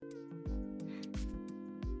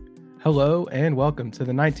Hello and welcome to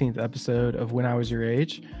the 19th episode of When I Was Your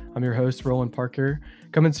Age. I'm your host, Roland Parker,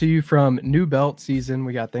 coming to you from New Belt season.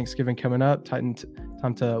 We got Thanksgiving coming up, time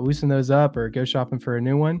to loosen those up or go shopping for a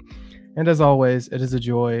new one. And as always, it is a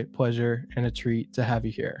joy, pleasure, and a treat to have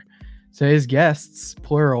you here. Today's guests,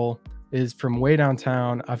 plural, is from way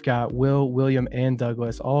downtown. I've got Will, William, and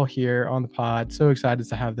Douglas all here on the pod. So excited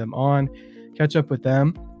to have them on, catch up with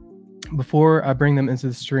them. Before I bring them into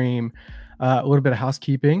the stream, a little bit of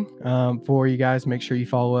housekeeping for you guys. Make sure you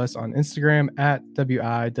follow us on Instagram at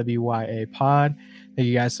WIWYA pod. Thank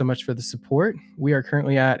you guys so much for the support. We are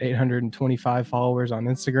currently at 825 followers on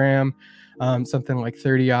Instagram, something like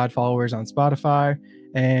 30 odd followers on Spotify.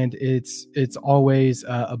 And it's always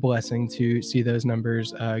a blessing to see those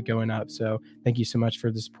numbers going up. So thank you so much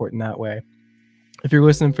for the support in that way. If you're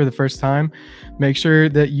listening for the first time, make sure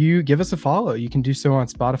that you give us a follow. You can do so on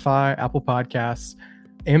Spotify, Apple Podcasts,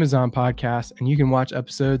 Amazon Podcasts, and you can watch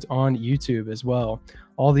episodes on YouTube as well.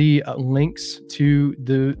 All the links to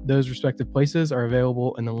those respective places are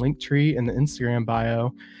available in the link tree in the Instagram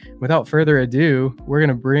bio. Without further ado, we're going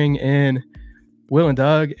to bring in Will and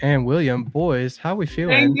Doug and William. Boys, how are we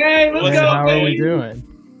feeling? Hey, let's go, how are we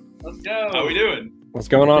doing? Let's go. How are we doing? What's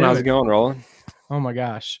going on? How's it going, Roland? Oh my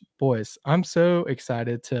gosh, boys, I'm so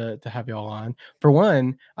excited to have y'all on. For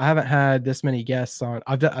one, I haven't had this many guests on.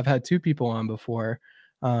 I've had two people on before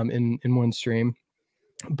in one stream,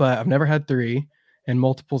 but I've never had three and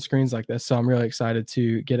multiple screens like this. So I'm really excited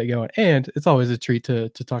to get it going. And it's always a treat to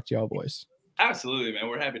talk to y'all boys. Absolutely, man.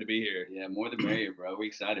 We're happy to be here. Yeah, more the merrier, bro. We're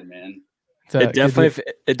excited, man. It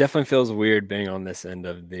definitely feels weird being on this end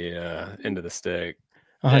of the stick.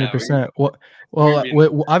 100%.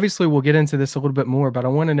 Well, obviously we'll get into this a little bit more, but I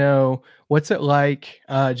want to know what's it like,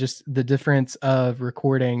 just the difference of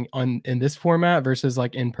recording in this format versus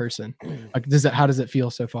like in person. Like, how does it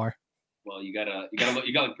feel so far? Well, you gotta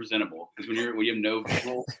look presentable, because when you have no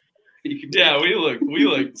visual, we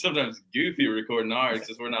look sometimes goofy recording ours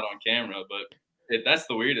because we're not on camera. But that's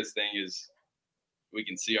the weirdest thing is we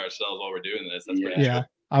can see ourselves while we're doing this. That's pretty cool.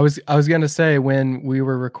 I was gonna say, when we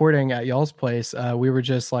were recording at y'all's place, we were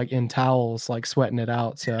just like in towels, like sweating it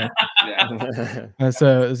out. So,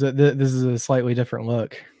 so this is a slightly different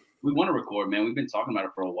look. We want to record, man. We've been talking about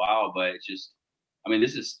it for a while, but it's just, I'll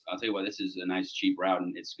tell you what, this is a nice cheap route,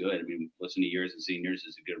 and it's good. I mean, listening to yours and seeing yours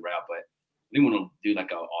is a good route, but we want to do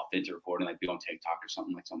like an authentic recording, like be on TikTok or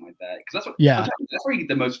something like that. Because that's where you get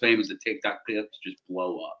the most famous. The TikTok clips just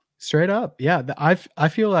blow up. Straight up, yeah. I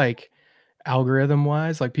feel like, algorithm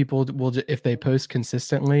wise, like people will if they post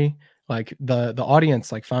consistently, like the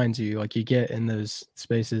audience like finds you, like you get in those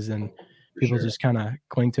spaces and people just kind of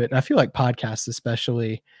cling to it. And I feel like podcasts,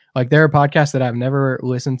 especially, like there are podcasts that I've never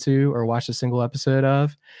listened to or watched a single episode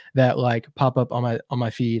of that like pop up on my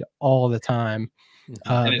feed all the time,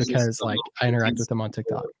 because like I interact with them on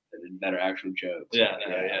TikTok. That are actual jokes. Yeah.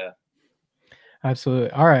 Absolutely.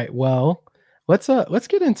 All right, well, let's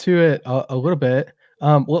get into it a little bit.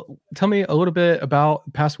 Well, tell me a little bit about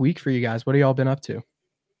the past week for you guys. What have y'all been up to?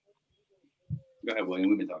 Go ahead, William.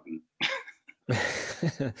 We've been talking.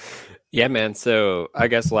 Yeah, man. So I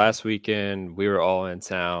guess last weekend we were all in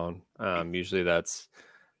town. Usually that's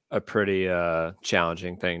a pretty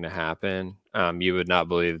challenging thing to happen. You would not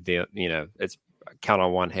believe it's count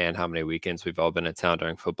on one hand how many weekends we've all been in town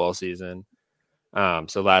during football season.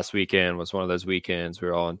 So last weekend was one of those weekends we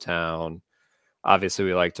were all in town. Obviously,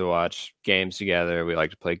 we like to watch games together. We like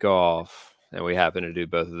to play golf, and we happen to do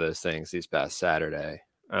both of those things these past Saturday.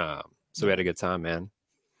 So we had a good time, man.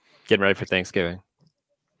 Getting ready for Thanksgiving.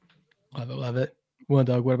 Love it. Well,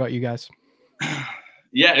 Doug, what about you guys?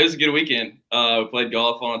 Yeah, it was a good weekend. We played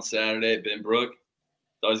golf on Saturday at Benbrook.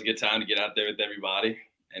 It's always a good time to get out there with everybody.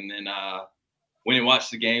 And then went and watched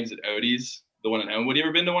the games at Odie's, the one at Homewood. You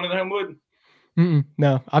ever been to one at Homewood?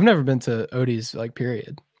 No, I've never been to Odie's, like,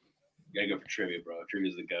 period. You gotta go for trivia, bro.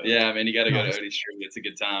 Trivia's the go. Yeah, man, you gotta go to Odie's trivia. It's a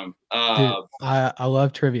good time. Dude, I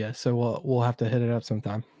love trivia, so we'll have to hit it up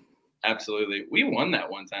sometime. Absolutely, we won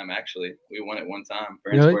that one time. Actually, we won it one time.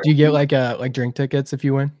 Really? Do you get like drink tickets if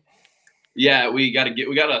you win? Yeah, we got a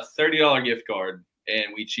 $30 gift card, and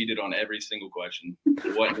we cheated on every single question.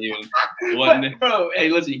 Wasn't bro? Hey,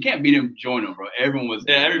 listen, you can't beat him. Join him, bro. Everyone was.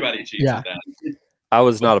 Yeah, everybody cheats at that. I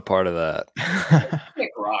was not a part of that.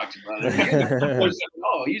 Kick rocks, brother.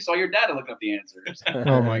 Oh, you saw your dad look up the answers.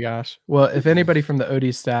 Oh my gosh. Well, if anybody from the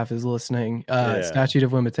Odie staff is listening, statute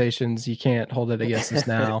of limitations, you can't hold it against us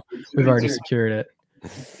now. We've already secured it.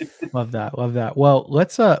 Love that. Well,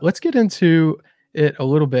 let's get into it a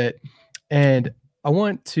little bit. And I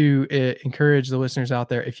want to encourage the listeners out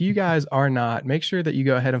there, if you guys are not, make sure that you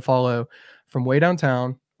go ahead and follow From Way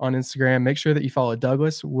Downtown on Instagram. Make sure that you follow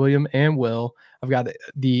Douglas, William, and Will. I've got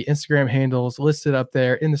the Instagram handles listed up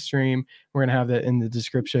there in the stream. We're gonna have that in the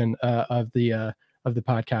description of the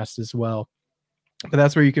podcast as well. But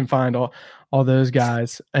that's where you can find all those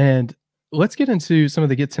guys. And let's get into some of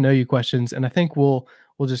the get to know you questions. And I think we'll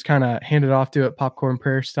just kind of hand it off to it popcorn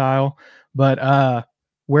prayer style. But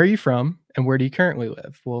where are you from and where do you currently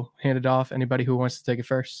live? We'll hand it off. Anybody who wants to take it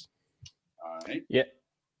first. All right. Yeah.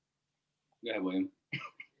 Go ahead, William.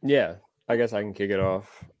 Yeah, I guess I can kick it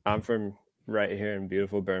off. I'm from right here in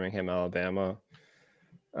beautiful Birmingham, Alabama.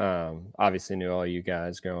 Obviously knew all you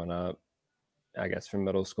guys growing up, I guess from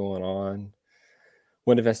middle school and on.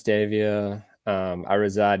 Went to Vestavia. I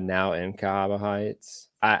reside now in Cahaba Heights.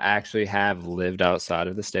 I actually have lived outside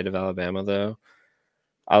of the state of Alabama, though.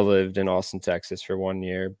 I lived in Austin, Texas for 1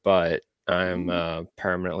 year, but I'm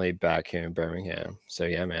permanently back here in Birmingham. So,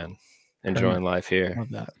 yeah, man, enjoying life here. Love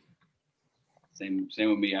that. Same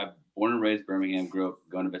with me. I'm born and raised Birmingham, grew up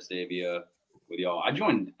going to Vestavia with y'all. I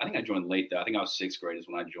think I joined late, though. I think I was 6th grade is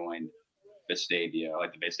when I joined Vestavia. I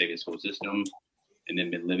like the Vestavia school system. And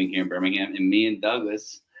then been living here in Birmingham, and me and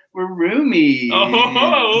Douglas were roomies.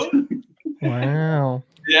 Oh, Wow.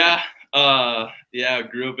 yeah. I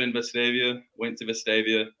grew up in Vestavia, went to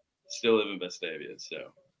Vestavia, still live in Vestavia. So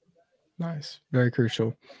Nice. Very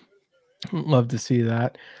crucial. Love to see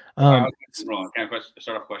that. Can I start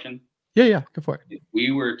off a question? Yeah, go for it. If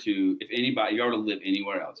we were to, if anybody, you were to live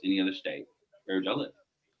anywhere else, any other state, where would y'all live?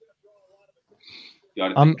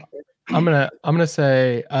 I'm gonna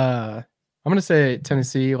say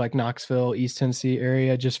Tennessee, like Knoxville, East Tennessee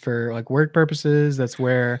area, just for like work purposes. That's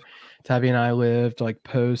where Tabby and I lived, like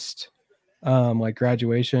post like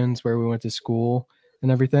graduations, where we went to school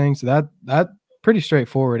and everything. So that pretty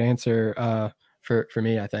straightforward answer for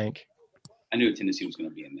me, I think. I knew Tennessee was going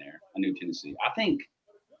to be in there. I knew Tennessee. I think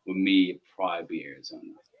with me, it'd probably be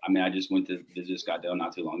Arizona. I mean, I just went to visit Scottsdale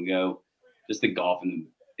not too long ago. Just the golf, and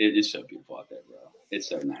it is so beautiful out there, bro. It's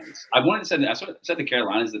so nice. I said the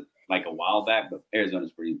Carolinas like a while back, but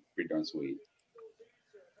Arizona's pretty darn sweet.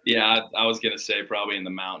 Yeah, I was gonna say probably in the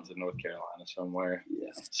mountains of North Carolina somewhere. Yeah,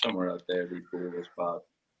 somewhere out there would be cool spot.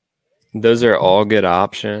 Those are all good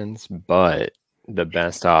options, but the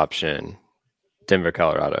best option, Denver,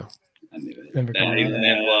 Colorado. I knew it. Denver, Colorado.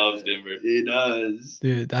 And loves Denver. It does,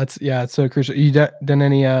 Dude. It's so crucial. You done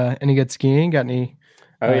any good skiing? Got any?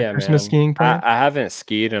 Oh yeah, Christmas man. skiing plan? I haven't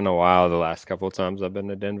skied in a while. The last couple of times I've been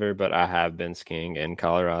to Denver, but I have been skiing in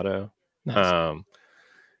Colorado. Nice.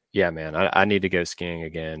 Yeah, man, I need to go skiing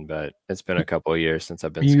again, but it's been a couple of years since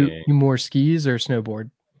I've been you skiing. more skis or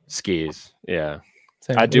snowboard? Skis, yeah.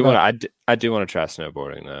 Same. I do want to try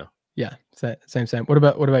snowboarding though. Yeah, same. What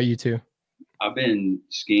about you two? I've been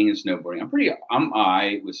skiing and snowboarding. I'm all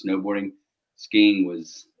right with snowboarding. Skiing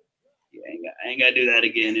was, I ain't gotta do that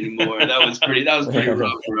again anymore. That was pretty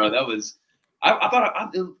rough, bro. That was, I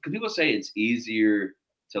thought, because people say it's easier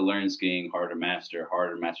to learn skiing, harder to master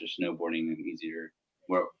snowboarding, and easier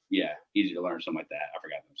to learn, something like that. I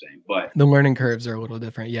forgot what I'm saying, but The learning curves are a little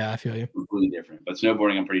different. Yeah, I feel you. completely different. But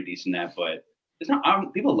snowboarding, I'm pretty decent at. But it's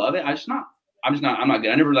not. People love it. I'm not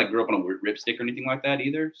good. I never grew up on a ripstick or anything like that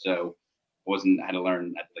either. So I had to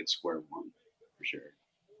learn at square one for sure.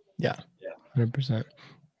 Yeah, 100%.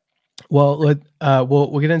 Well,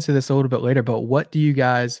 we'll get into this a little bit later. But what do you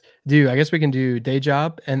guys do? I guess we can do day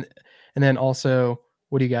job and then also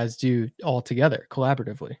what do you guys do all together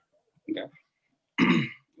collaboratively? Okay.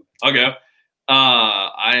 I'll go.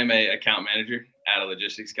 I am a account manager at a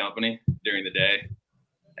logistics company during the day,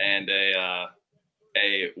 and a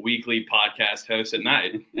weekly podcast host at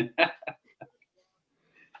night.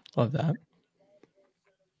 Love that.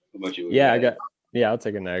 What about you? Yeah, I'll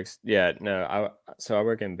take it next. Yeah, no, I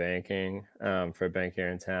work in banking for a bank here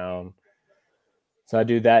in town. So I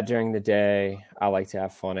do that during the day. I like to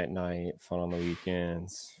have fun at night, fun on the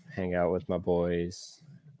weekends, hang out with my boys.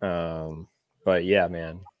 But yeah,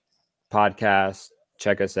 man, podcast,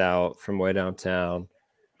 check us out from way downtown.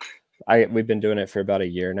 We've been doing it for about a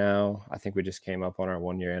year now. I think we just came up on our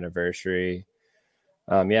 1 year anniversary.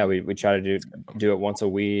 We try to do it once a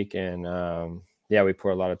week, and we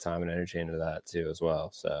pour a lot of time and energy into that too as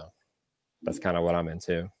well. So that's kind of what I'm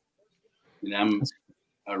into. And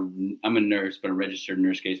I'm a nurse, but a registered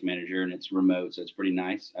nurse case manager, and it's remote, so it's pretty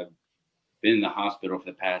nice. I've been in the hospital for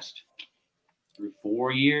the past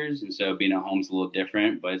 4 years, and so being at home is a little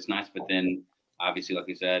different, but it's nice. But then, obviously, like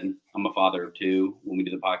I said, I'm a father of two when we do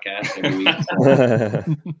the podcast every week.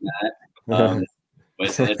 But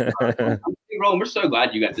Roland, we're so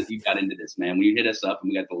glad you got into this, man. When you hit us up and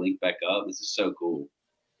we got the link back up, this is so cool.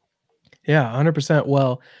 Yeah, 100%.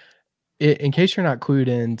 Well, in case you're not clued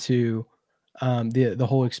into the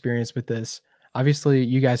whole experience with this. Obviously,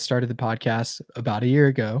 you guys started the podcast about a year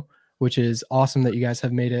ago, which is awesome that you guys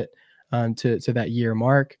have made it to that year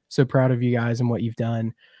mark. So proud of you guys and what you've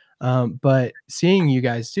done. But seeing you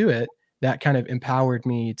guys do it, that kind of empowered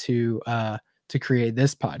me to create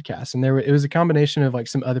this podcast. And it was a combination of like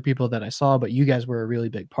some other people that I saw, but you guys were a really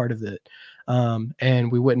big part of it.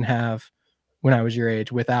 And we wouldn't have When I Was Your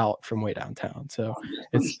Age without From Way Downtown. So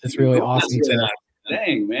it's really awesome to.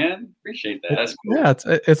 Dang, man, appreciate that. That's cool. Yeah,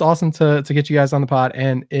 it's awesome to get you guys on the pod.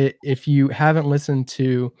 And if you haven't listened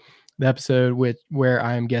to the episode where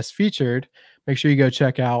I am guest featured, make sure you go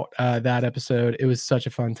check out that episode. It was such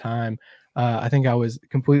a fun time. I think I was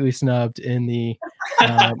completely snubbed in the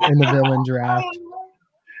villain draft.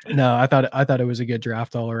 No, I thought it was a good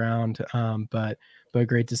draft all around. But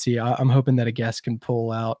great to see. I'm hoping that a guest can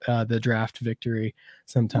pull out the draft victory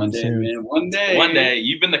sometime soon. Man, one day.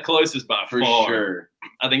 You've been the closest by for far. Sure.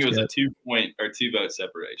 I think it was a 2-point or 2-vote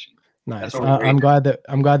separation. Nice. I'm glad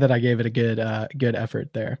that I gave it a good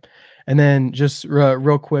effort there. And then just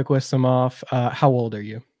real quick, list them off. How old are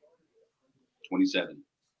you? 27.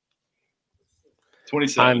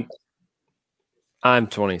 27. I'm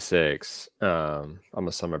 26. I'm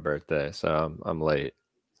a summer birthday, so I'm late.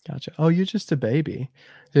 Gotcha. Oh, you're just a baby.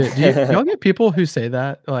 Do y'all get people who say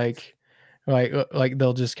that? Like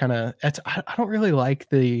they'll just kind of. I don't really like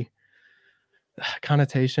the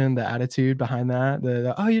connotation, the attitude behind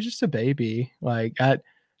that. Oh, you're just a baby. Like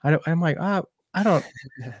I'm like, I don't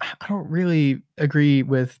really agree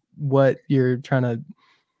with what you're trying to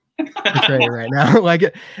portray right now.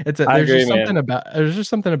 Like there's just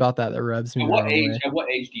something about that rubs me. At what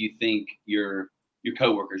age do you think your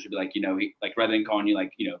coworkers should be like, like rather than calling you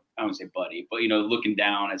like, I don't want to say buddy, but looking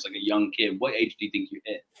down as like a young kid, what age do you think you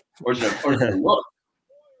hit? Or is it a look?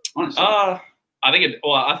 Honestly. I think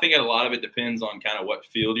a lot of it depends on kind of what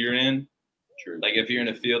field you're in. Sure. Like if you're in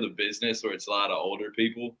a field of business where it's a lot of older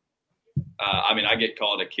people, I get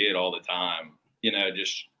called a kid all the time,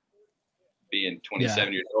 just being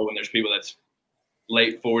 27 years old, and there's people that's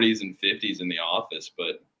late 40s and 50s in the office,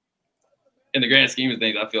 but in the grand scheme of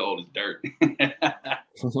things, I feel old as dirt.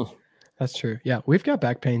 That's true. Yeah, we've got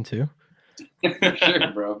back pain too.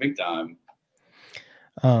 Sure, bro, big time.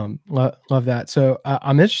 Love that. So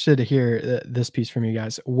I'm interested to hear this piece from you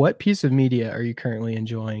guys. What piece of media are you currently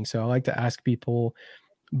enjoying? So I like to ask people: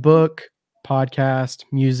 book, podcast,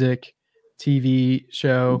 music, TV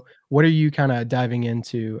show. What are you kind of diving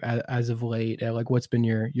into as of late? Like, what's been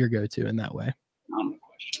your go-to in that way?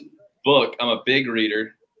 Book. I'm a big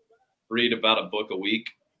reader. Read about a book a week.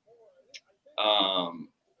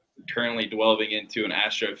 Currently delving into an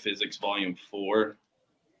Astrophysics Volume 4.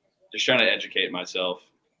 Just trying to educate myself.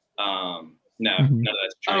 None of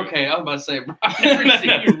that's true. Okay, I was about to say, bro, I've never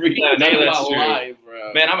seen you read none of that's true. Live,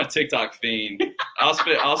 bro. Man, I'm a TikTok fiend. I'll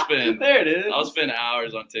spend there it is. I'll spend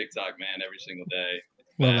hours on TikTok, man, every single day.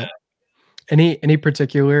 Love it. Any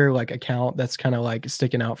particular like account that's kind of like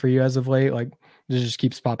sticking out for you as of late? Like, it just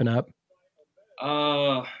keeps popping up.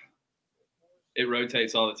 It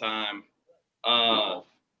rotates all the time.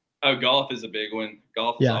 Golf is a big one.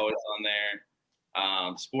 Golf is always on there.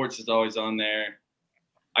 Sports is always on there.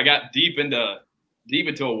 I got deep into a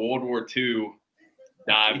World War II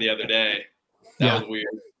dive the other day. That was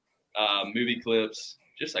weird. Movie clips,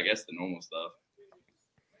 just I guess the normal stuff.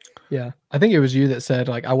 Yeah, I think it was you that said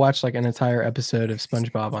like I watched like an entire episode of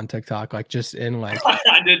SpongeBob on TikTok, like just in like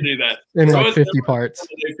I did do that in like 50 parts.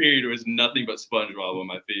 The period was nothing but SpongeBob on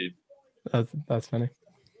my feed. That's funny.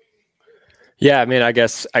 Yeah, I mean, I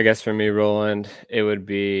guess for me, Roland, it would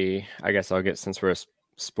be, since we're a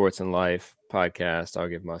sports and life podcast, I'll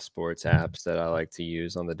give my sports apps that I like to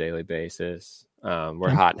use on the daily basis. We're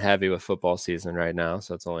hot and heavy with football season right now,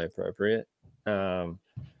 so it's only appropriate. I'm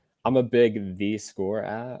a big The Score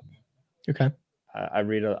app. Okay. I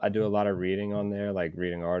do a lot of reading on there, like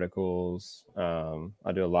reading articles.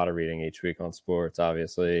 I do a lot of reading each week on sports,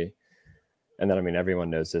 obviously. And then, I mean,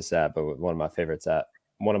 everyone knows this app, but one of my favorite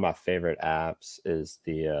apps is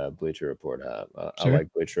the Bleacher Report app. I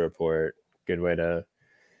like Bleacher Report. Good way to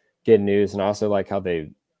get news. And I also like how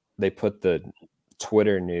they put the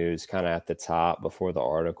Twitter news kind of at the top before the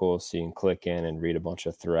article, so you can click in and read a bunch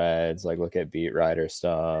of threads, like look at beat writer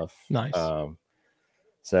stuff. Nice.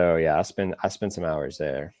 So yeah, I spend some hours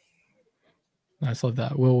there. Nice, love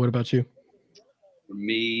that. Will, what about you? For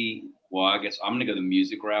me, well, I guess I'm gonna go the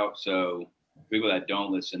music route. So people that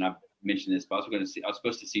don't listen, I've mentioned this, but I was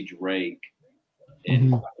supposed to see Drake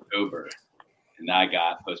in October, and that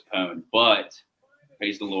got postponed. But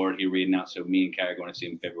praise the Lord, he reannounced. So me and Carrie are going to see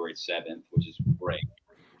him February 7th, which is great.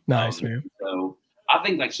 Nice, man. So I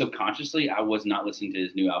think like subconsciously, I was not listening to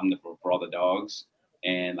his new album for All the Dogs,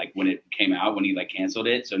 and like when it came out, when he like canceled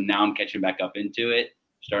it. So now I'm catching back up into it,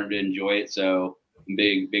 starting to enjoy it. So I'm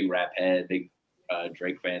big rap head, big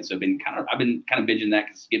Drake fan. So I've been kind of binging that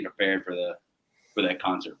because getting prepared for that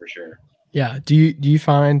concert for sure. Yeah. Do you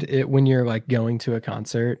find it when you're like going to a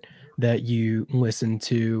concert that you listen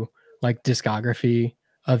to like discography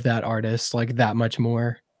of that artist like that much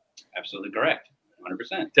more? Absolutely correct.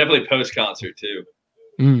 100%. Definitely post concert too.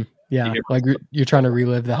 Yeah. Like you're trying to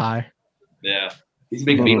relive the high. Yeah. He's a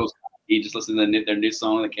big Beatles guy. He just listened to their new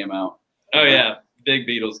song that came out. Oh yeah. Big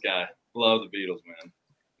Beatles guy. Love the Beatles, man.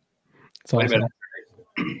 It's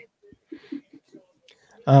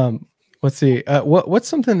awesome. Let's see. What's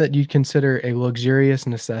something that you'd consider a luxurious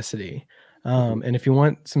necessity? And if you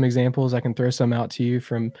want some examples, I can throw some out to you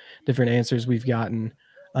from different answers we've gotten.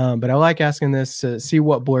 But I like asking this to see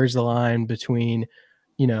what blurs the line between,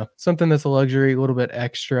 something that's a luxury, a little bit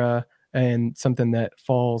extra, and something that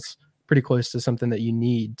falls pretty close to something that you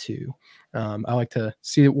need to. I like to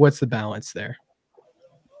see what's the balance there.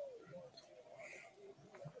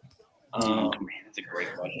 Man, that's a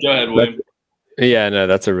great question. Go ahead, William. Yeah, no,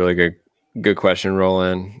 that's a really good question,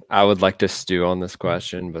 Roland. I would like to stew on this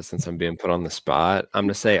question, but since I'm being put on the spot, I'm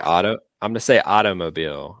gonna say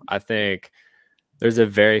automobile. I think there's a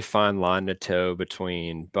very fine line to toe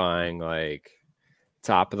between buying like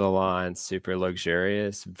top of the line, super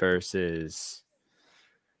luxurious versus,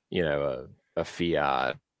 a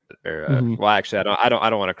Fiat or well, actually, I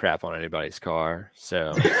don't want to crap on anybody's car,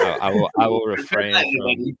 so I will refrain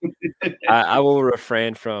from I will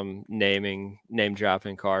refrain from name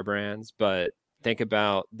dropping car brands, but think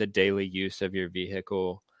about the daily use of your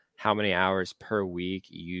vehicle, how many hours per week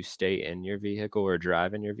you stay in your vehicle or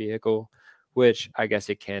drive in your vehicle, which I guess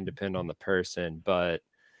it can depend on the person, but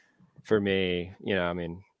for me,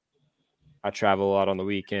 I travel a lot on the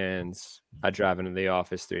weekends. I drive into the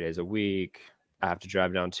office 3 days a week. I have to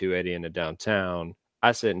drive down 280 into downtown.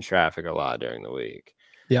 I sit in traffic a lot during the week.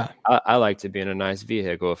 Yeah. I like to be in a nice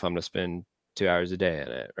vehicle if I'm to spend 2 hours a day in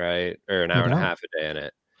it, right? Or an hour and a half a day in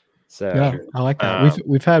it. So yeah, I like that.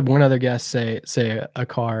 We've had one other guest say a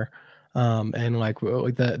car, and like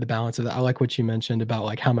the balance of that. I like what you mentioned about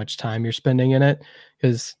like how much time you're spending in it,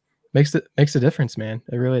 because makes a difference, man.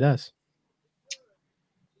 It really does.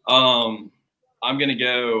 I'm gonna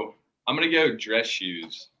go dress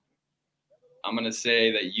shoes. I'm gonna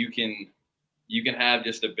say that you can have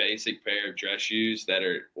just a basic pair of dress shoes that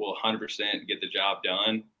will 100% get the job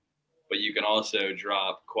done, but you can also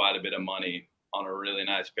drop quite a bit of money on a really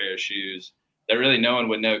nice pair of shoes that really no one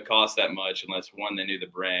would know cost that much unless one, they knew the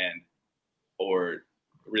brand, or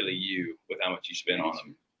really you with how much you spend on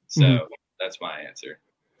them. So that's my answer.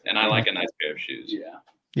 And I like a nice pair of shoes.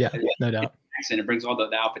 Yeah, no doubt. And it brings all the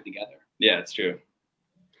outfit together. Yeah, it's true.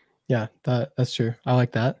 Yeah, that's true. I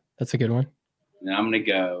like that. That's a good one. And I'm gonna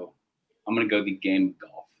go the game of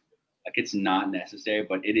golf. Like, it's not necessary,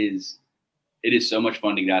 but it is so much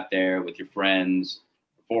fun to get out there with your friends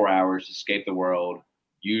for 4 hours, escape the world,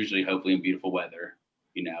 usually hopefully in beautiful weather,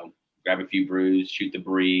 grab a few brews, shoot the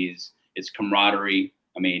breeze. It's camaraderie.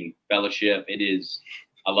 I mean, fellowship. It is.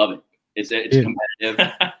 I love it. It's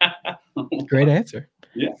competitive. Great answer.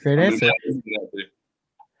 Yeah. Great answer.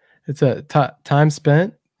 It's a time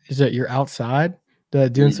spent. Is that you're outside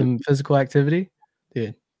doing some physical activity?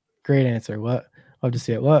 Dude, great answer. Love to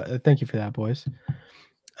see it. Well, thank you for that, boys.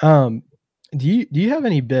 Do you have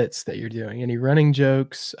any bits that you're doing? Any running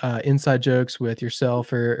jokes, inside jokes with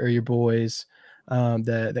yourself or your boys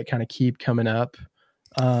that kind of keep coming up?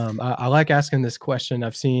 I like asking this question.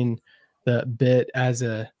 I've seen the bit as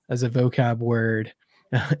a vocab word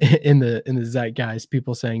in the zeitgeist.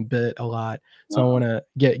 People saying bit a lot, so I want to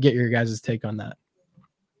get your guys' take on that.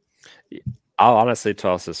 I'll honestly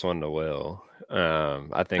toss this one to Will.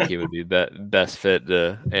 I think he would be best fit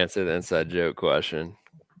to answer the inside joke question.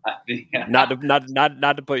 Not to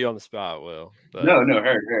put you on the spot, Will. But. No,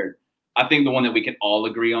 heard. I think the one that we can all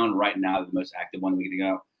agree on right now, the most active one we can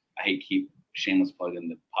go. I hate to keep shameless plug in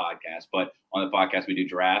the podcast, but on the podcast we do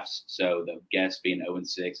drafts. So the guest being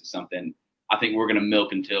 0-6 is something I think we're going to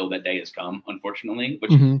milk until that day has come, unfortunately,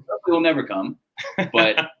 which will never come.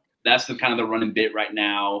 But that's the kind of the running bit right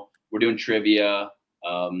now. We're doing trivia.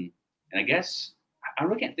 And I guess I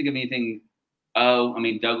really can't think of anything. Oh, I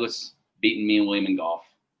mean, Douglas beating me and William in golf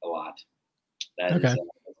a lot. That's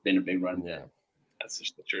been a big run. Yeah. That's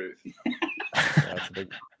just the truth. That's a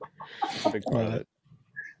big part of it.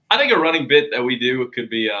 I think a running bit that we do could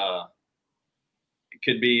be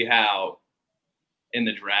how in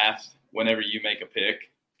the draft, whenever you make a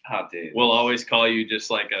pick, we'll always call you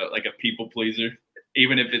just like a people pleaser.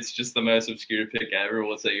 even if it's just the most obscure pick ever,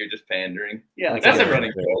 we'll say you're just pandering. Yeah, like, That's a good running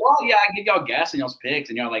answer. joke. well, yeah, I give y'all gas and y'all's picks,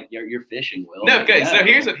 and y'all like you're fishing, Will. No, Like, okay. So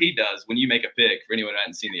here's what he does when you make a pick. For anyone who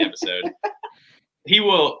hasn't seen the episode, he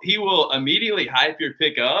will immediately hype your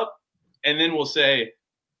pick up, and then will say,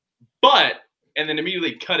 "But," and then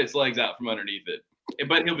immediately cut its legs out from underneath it.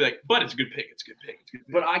 But he'll be like, "But it's a good pick. It's a good pick. It's a good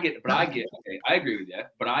pick." But I get. Okay, I agree with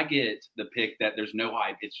that. But I get the pick that there's no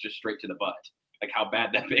hype. It's just straight to the butt. Like how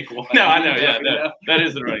bad that pick was. No, I know. Yeah, You know? that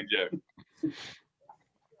is the running joke.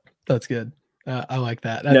 That's good. I like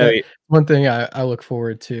that. No, One thing I look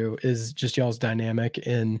forward to is just y'all's dynamic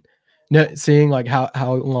in seeing like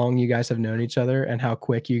how long you guys have known each other and how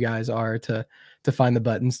quick you guys are to find the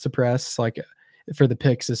buttons to press, like for the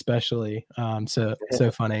picks especially. So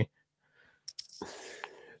funny.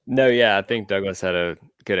 No, yeah, I think Douglas had a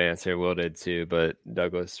good answer. Will did too, but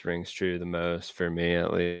Douglas rings true the most for me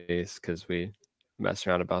at least because we mess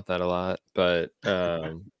around about that a lot. But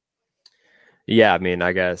yeah, I mean,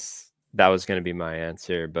 I guess that was going to be my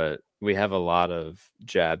answer, but we have a lot of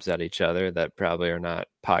jabs at each other that probably are not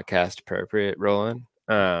podcast appropriate, Roland.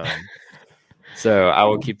 So I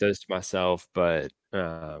will keep those to myself, but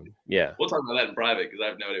yeah. We'll talk about that in private because I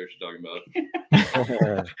have no idea what you're talking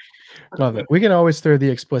about. Love it. We can always throw the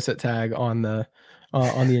explicit tag on the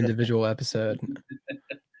individual episode.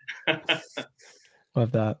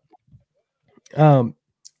 Love that.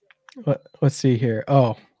 Let's see here.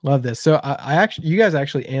 Oh, love this. So I actually, you guys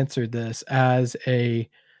actually answered this as a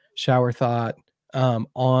shower thought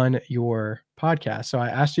on your podcast. So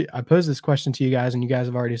I posed this question to you guys, and you guys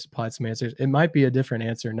have already supplied some answers. It might be a different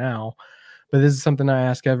answer now, but this is something I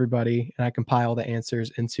ask everybody, and I compile the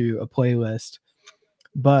answers into a playlist.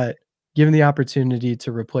 But given the opportunity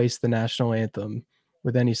to replace the national anthem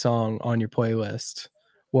with any song on your playlist,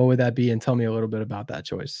 what would that be? And tell me a little bit about that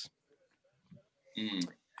choice.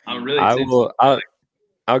 I'm really excited.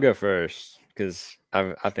 I'll go first because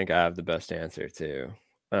I think I have the best answer too.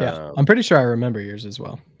 Yeah, I'm pretty sure I remember yours as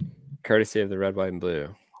well. Courtesy of the Red, White, and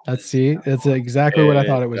Blue. That's exactly what I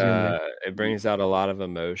thought it was going to be. It brings out a lot of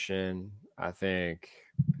emotion. I think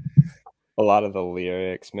a lot of the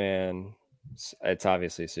lyrics, man, it's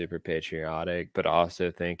obviously super patriotic, but I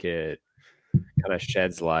also think it kind of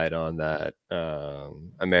sheds light on that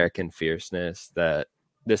American fierceness that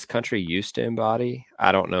this country used to embody.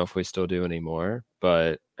 I don't know if we still do anymore,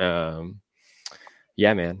 but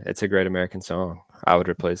yeah, man, it's a great American song. I would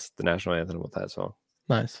replace the national anthem with that song.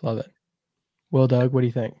 Nice. Love it. Well, Doug, what do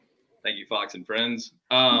you think? Thank you, Fox and Friends.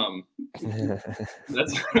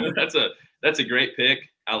 That's a great pick.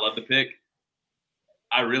 I love the pick.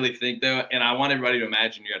 I really think though, and I want everybody to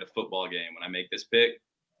imagine you're at a football game when I make this pick.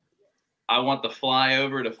 I want the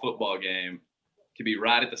flyover at a football game to be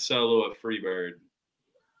right at the solo of Freebird,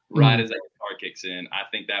 right as that guitar kicks in. I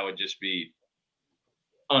think that would just be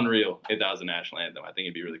unreal if that was a national anthem. I think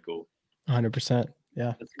it'd be really cool. 100%.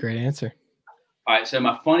 Yeah, that's a great answer. All right, so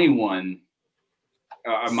my funny one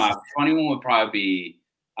would probably be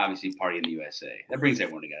obviously "Party in the USA." That brings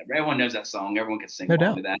everyone together. Everyone knows that song. Everyone can sing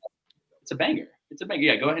along to that. It's a banger. It's a banger.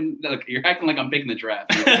 Yeah, go ahead and look. You're acting like I'm picking the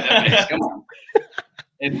draft. Come on.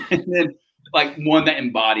 And then like one that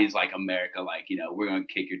embodies like America, like, you know, we're gonna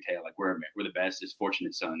kick your tail, like we're the best. Is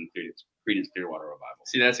 "Fortunate Son," Creedence Clearwater Revival.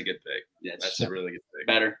 See, that's a good pick. Yeah, that's a really good pick.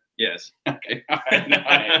 Better. Yes. Okay. All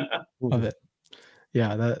right. Love it.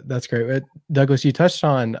 Yeah, that's great. Douglas, you touched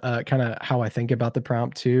on kind of how I think about the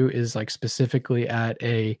prompt too, is like specifically at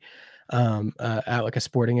a like a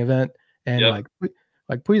sporting event, and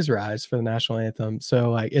like Please Rise for the national anthem. So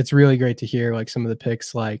like it's really great to hear like some of the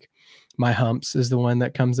picks, like My Humps is the one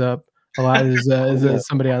that comes up a lot, as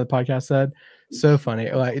somebody on the podcast said. So funny.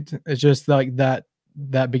 Like it's just like that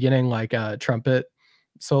beginning like trumpet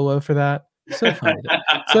solo for that. So funny.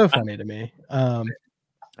 So funny to me.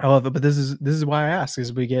 I love it, but this is why I ask,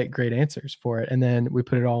 is we get great answers for it, and then we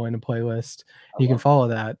put it all in a playlist. You can follow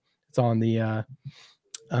that. It's on the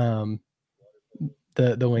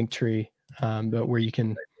link tree, but where you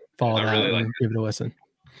can follow that and give it a listen.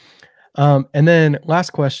 And then last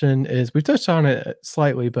question is, we've touched on it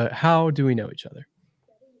slightly, but how do we know each other?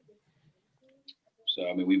 So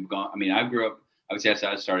I grew up. Obviously,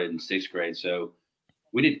 I started in 6th grade, so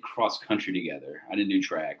we did cross country together. I didn't do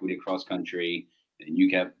track. We did cross country. And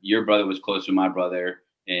your brother was close to my brother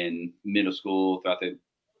in middle school, throughout the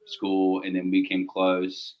school, and then we came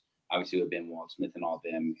close. Obviously with Ben Walt Smith and all of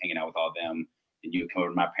them, hanging out with all of them. And you would come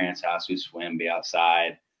over to my parents' house, we'd swim, be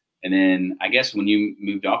outside. And then I guess when you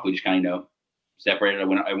moved off, we just kind of, separated.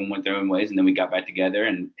 Everyone went their own ways, and then we got back together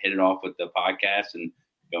and hit it off with the podcast and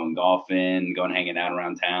going golfing, going hanging out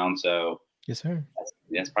around town. So yes, sir.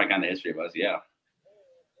 That's probably kind of the history of us. Yeah.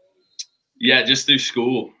 Yeah, just through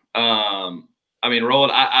school. I mean,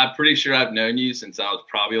 Roland, I'm pretty sure I've known you since I was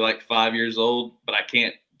probably like 5 years old, but I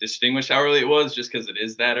can't distinguish how early it was just because it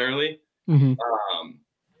is that early. Mm-hmm.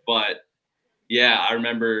 But yeah, I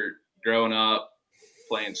remember growing up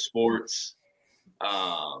playing sports.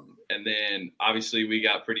 And then obviously we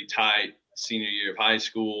got pretty tight senior year of high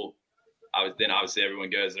school. Then obviously everyone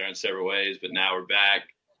goes their own separate ways, but now we're back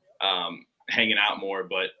hanging out more.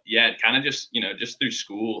 But yeah, kind of just, just through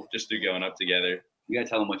school, just through going up together. You got to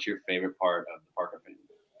tell them what's your favorite part of the Parker family.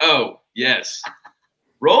 Oh, yes.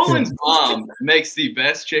 Roland's mom makes the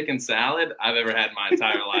best chicken salad I've ever had in my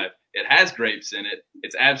entire life. It has grapes in it.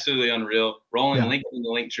 It's absolutely unreal. Roland, link in the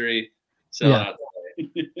link tree. Sell out.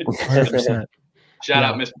 100%. Shout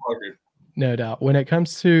out Miss Parker. No doubt. When it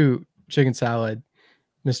comes to chicken salad,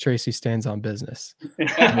 Miss Tracy stands on business.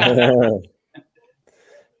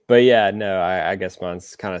 But yeah, no, I guess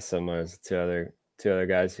mine's kind of similar to two other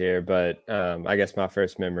guys here. But I guess my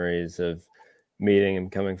first memories of meeting and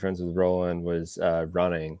becoming friends with Roland was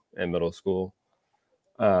running in middle school.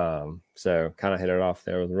 So kind of hit it off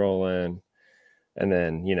there with Roland, and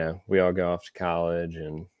then we all go off to college.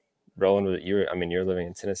 And Roland, you're living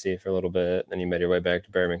in Tennessee for a little bit, then you made your way back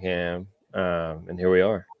to Birmingham, and here we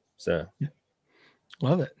are. So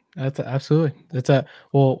love it. That's absolutely.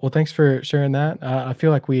 Well. Thanks for sharing that. I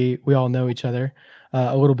feel like we all know each other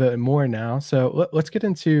a little bit more now. So let's get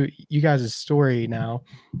into you guys' story now.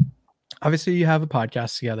 Obviously, you have a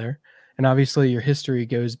podcast together, and obviously your history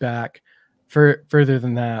goes back further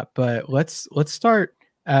than that. But let's start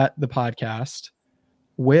at the podcast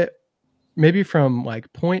with maybe from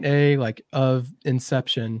like point A, like of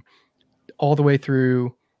inception, all the way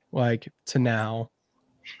through like to now.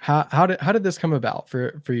 How did this come about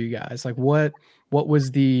for you guys? Like what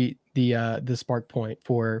was the spark point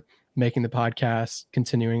for making the podcast,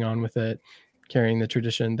 continuing on with it, carrying the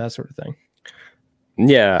tradition, that sort of thing?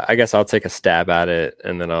 Yeah, I guess I'll take a stab at it,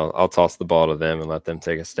 and then I'll toss the ball to them and let them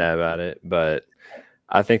take a stab at it. But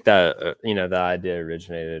I think that the idea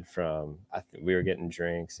originated from we were getting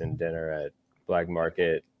drinks and dinner at Black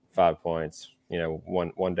Market, 5 Points,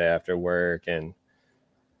 one day after work, and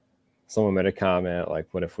someone made a comment like,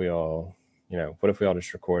 what if we all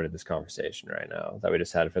just recorded this conversation right now that we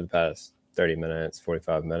just had for the past 30 minutes,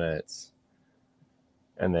 45 minutes.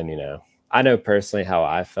 And then, I know personally how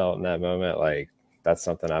I felt in that moment. Like, that's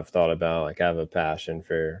something I've thought about. Like, I have a passion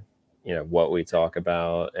for, what we talk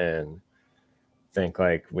about, and think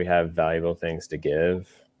like we have valuable things to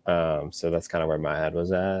give. So that's kind of where my head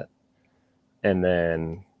was at. And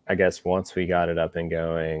then I guess once we got it up and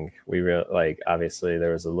going, obviously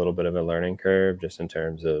there was a little bit of a learning curve just in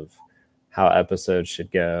terms of how episodes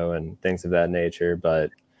should go and things of that nature. But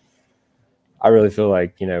I really feel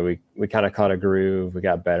like, we kind of caught a groove. We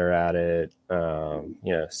got better at it,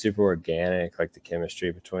 super organic, like the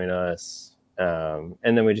chemistry between us. And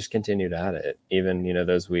then we just continued at it. Even,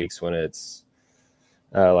 those weeks when it's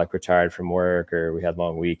like we're tired from work, or we had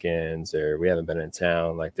long weekends, or we haven't been in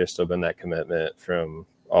town, like there's still been that commitment from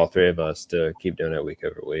all three of us to keep doing it week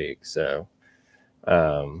over week. So,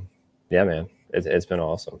 yeah, man, it's been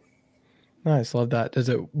awesome. Nice. Love that. Does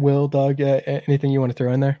it, Doug, anything you want to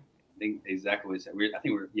throw in there? I think exactly what you said. I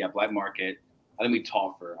think Black Market. I think we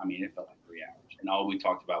talked for, it felt like 3 hours. And all we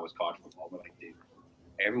talked about was college football. We're like, dude,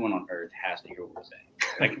 everyone on earth has to hear what we're saying.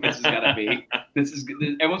 Like, this has got to be,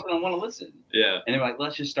 everyone's going to want to listen. Yeah. And they're like,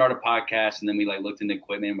 let's just start a podcast. And then we looked into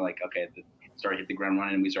equipment, and we're like, okay, started hit the ground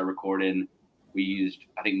running, and we started recording. We used,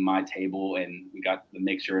 I think, my table, and we got the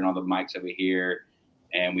mixer and all the mics over here.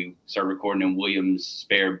 And we started recording in William's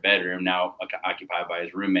spare bedroom, now occupied by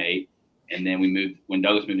his roommate. And then when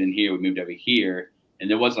Douglas moved in here, we moved over here. And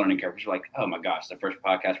there was a learning curve. We're like, oh my gosh, the first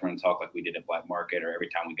podcast we're going to talk like we did at Black Market, or every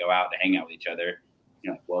time we go out to hang out with each other.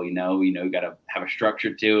 Well, you got to have a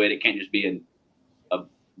structure to it. It can't just be a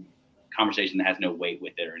conversation that has no weight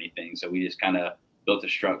with it or anything. So we just kind of built a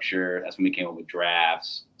structure. That's when we came up with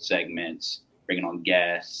drafts, segments, bringing on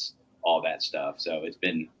guests, all that stuff. So it's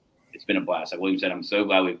been a blast. Like William said, I'm so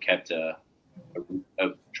glad we've kept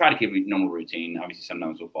try to keep a normal routine. Obviously,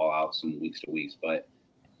 sometimes we'll fall out some weeks to weeks, but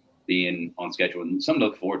being on schedule and something to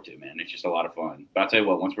look forward to, man. It's just a lot of fun. But I'll tell you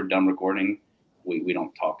what, once we're done recording, we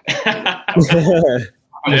don't talk.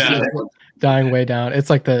 Dying way down. It's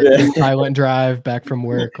like the silent drive back from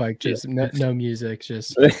work, like just no music,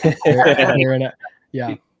 just hearing it.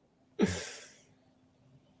 Yeah.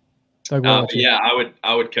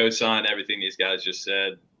 I would co-sign everything these guys just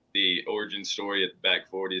said. The origin story at Back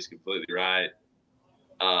 40 is completely right.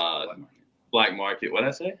 Black Market. What did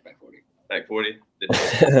I say? Back 40. Back 40.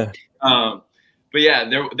 But yeah,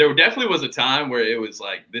 there definitely was a time where it was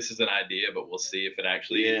like, this is an idea, but we'll see if it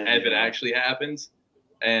actually actually happens.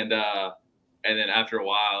 And then after a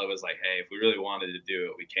while, it was like, hey, if we really wanted to do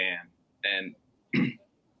it, we can. And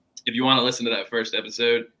if you want to listen to that first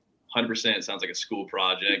episode, 100% it sounds like a school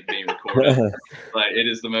project being recorded. Like, it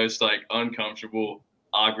is the most like uncomfortable,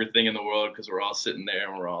 awkward thing in the world because we're all sitting there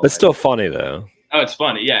and we're all. It's still funny though. Oh, it's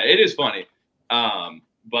funny. Yeah, it is funny.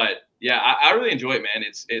 But yeah, I really enjoy it, man.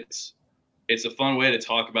 It's a fun way to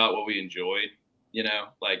talk about what we enjoy, you know,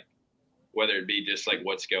 like whether it be just like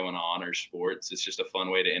what's going on or sports. It's just a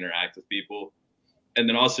fun way to interact with people. And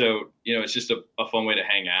then also, you know, it's just a fun way to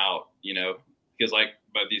hang out, you know, because like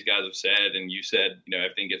both these guys have said, and you said, you know,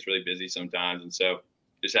 everything gets really busy sometimes. And so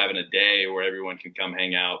just having a day where everyone can come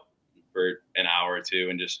hang out for an hour or two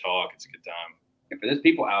and just talk, it's a good time. And for those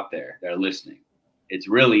people out there that are listening, it's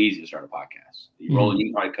really easy to start a podcast. You roll, you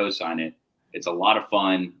can probably co-sign it. It's a lot of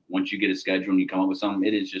fun. Once you get a schedule and you come up with something,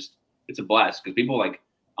 it's a blast. Because people like,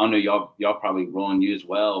 I don't know, y'all probably rolling you as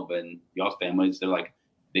well, but in y'all's families, they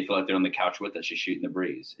feel like they're on the couch with us, just shooting the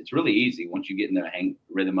breeze. It's really easy once you get in the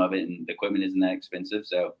rhythm of it, and the equipment isn't that expensive.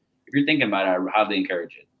 So if you're thinking about it, I highly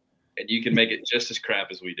encourage it. And you can make it just as crap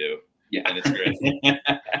as we do. Yeah. And it's great.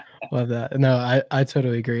 Love that. No, I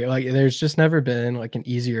totally agree. Like, there's just never been like an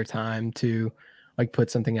easier time to like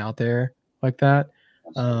put something out there like that.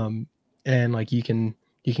 And like you can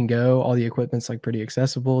go, all the equipment's like pretty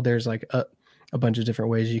accessible. There's like a bunch of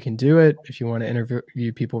different ways you can do it. If you want to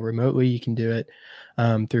interview people remotely, you can do it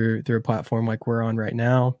through a platform like we're on right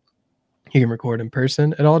now. You can record in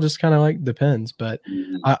person. It all just kind of like depends. But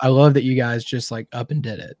I love that you guys just like up and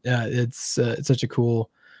did it. It's such a cool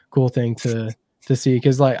thing to see,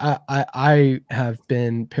 because like I have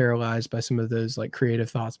been paralyzed by some of those like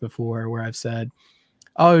creative thoughts before, where I've said,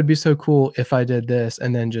 oh, it would be so cool if I did this,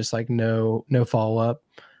 and then just like no follow up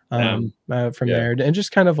from there, and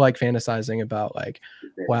just kind of like fantasizing about like,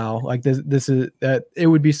 wow, like this is that it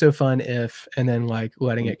would be so fun if, and then like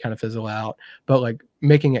letting it kind of fizzle out. But like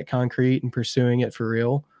making it concrete and pursuing it for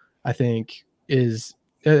real, I think it's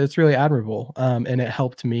really admirable. And it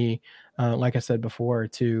helped me, like I said before,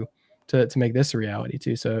 to make this a reality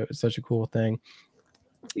too. So it's such a cool thing.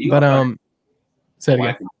 But say it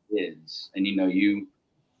again. Kids, and you know,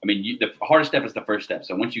 the hardest step is the first step.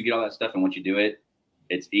 So once you get all that stuff and once you do it,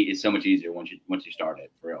 it's so much easier once you start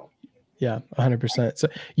it for real. Yeah, 100%. So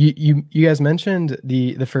you guys mentioned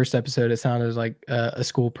the first episode. It sounded like a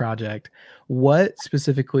school project. What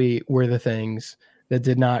specifically were the things that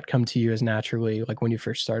did not come to you as naturally, like when you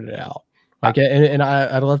first started out? Like, and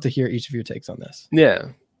I'd love to hear each of your takes on this. Yeah,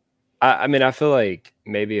 I mean, I feel like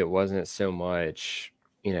maybe it wasn't so much,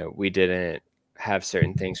 you know, we didn't have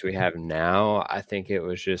certain things we have now. I think it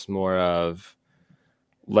was just more of,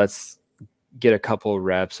 let's get a couple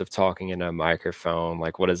reps of talking in a microphone.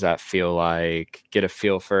 Like, what does that feel like? Get a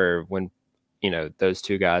feel for when, you know, those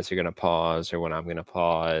two guys are going to pause or when I'm going to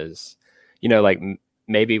pause. You know, like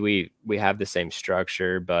maybe we have the same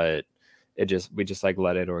structure, but we just like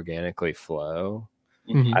let it organically flow.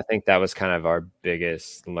 Mm-hmm. I think that was kind of our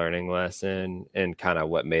biggest learning lesson and kind of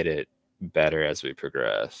what made it better as we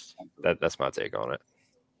progressed. That's my take on it.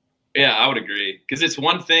 Yeah, I would agree. Because it's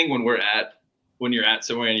one thing when you're at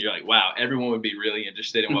somewhere and you're like, wow, everyone would be really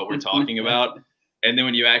interested in what we're talking about. And then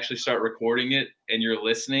when you actually start recording it and you're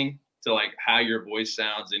listening to like how your voice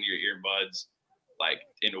sounds in your earbuds, like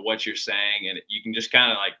into what you're saying, and you can just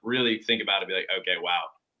kind of like really think about it, be like, okay, wow,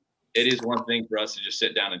 it is one thing for us to just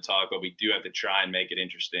sit down and talk, but we do have to try and make it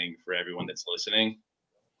interesting for everyone that's listening.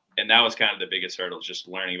 And that was kind of the biggest hurdle, just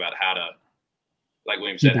learning about how to, like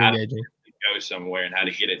William said, how to go somewhere and how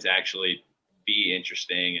to get it to actually be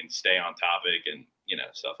interesting and stay on topic and, you know,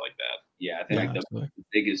 stuff like that. Yeah, I think the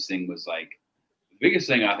biggest thing was like, the biggest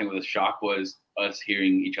thing I think was a shock was us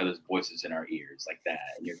hearing each other's voices in our ears like that.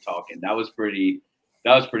 And you're talking, that was pretty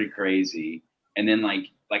crazy. And then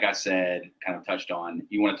like I said, kind of touched on,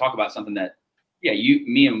 you want to talk about something that, yeah,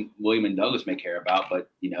 me and William and Douglas may care about, but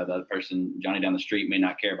you know, the other person, Johnny down the street, may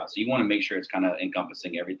not care about. So you want to make sure it's kind of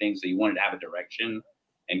encompassing everything. So you wanted to have a direction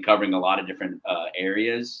and covering a lot of different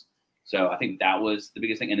areas. So I think that was the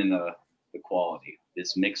biggest thing. And then the quality.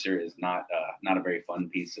 This mixer is not a very fun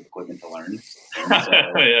piece of equipment to learn. So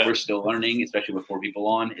We're still learning, especially with 4 people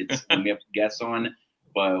on. It's when we have guests on.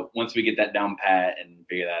 But once we get that down pat and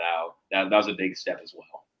figure that out, that was a big step as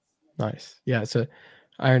well. Nice. Yeah. So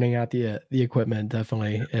ironing out the equipment,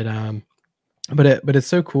 definitely. But it's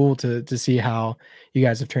so cool to see how you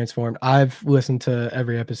guys have transformed. I've listened to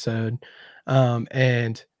every episode,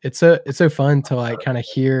 and it's so fun to like kind of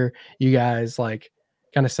hear you guys like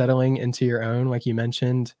kind of settling into your own, like you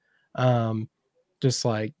mentioned, just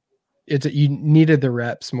like you needed the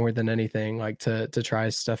reps more than anything, like to try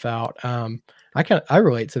stuff out. I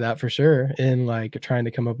relate to that for sure in like trying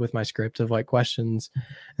to come up with my script of like questions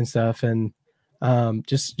and stuff, and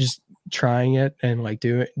just trying it and like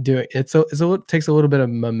do it. It takes a little bit of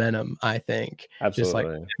momentum, I think. Absolutely. Just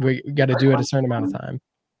like we got to do it a certain amount of time.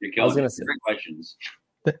 You're killing it. Great questions.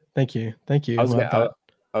 Thank you.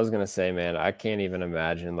 I was gonna say, man, I can't even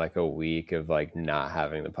imagine like a week of like not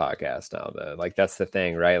having the podcast now, though. Like that's the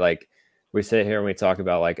thing, right? Like we sit here and we talk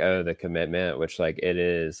about like, oh, the commitment, which like it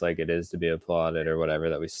is to be applauded or whatever,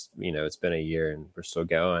 that we, you know, it's been a year and we're still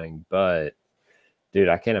going. But dude,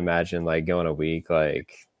 I can't imagine like going a week,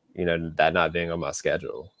 like, you know, that not being on my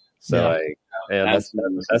schedule. So like, yeah, that's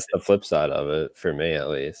the flip side of it for me, at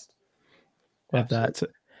least. Love that.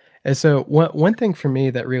 And so one thing for me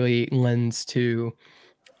that really lends to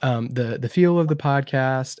the feel of the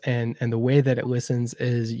podcast and the way that it listens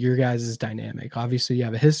is your guys' dynamic. Obviously, you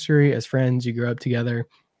have a history as friends. You grew up together,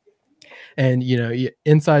 and you know,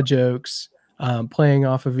 inside jokes, playing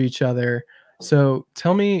off of each other. So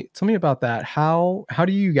tell me about that. How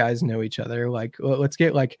do you guys know each other? Like, let's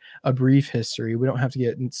get like a brief history. We don't have to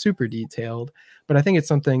get super detailed, but I think it's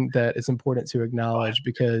something that is important to acknowledge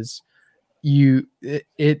because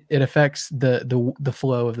it affects the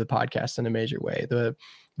flow of the podcast in a major way.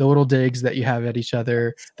 The little digs that you have at each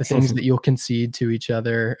other, the things that you'll concede to each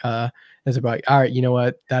other, is about, all right, you know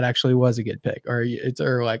what, that actually was a good pick,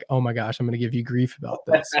 or like, oh my gosh, I'm going to give you grief about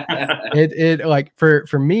this. it like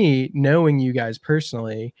for me, knowing you guys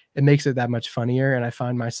personally, it makes it that much funnier, and I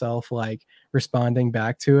find myself like responding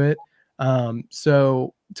back to it.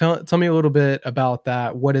 So tell me a little bit about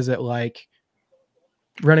that. What is it like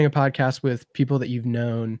running a podcast with people that you've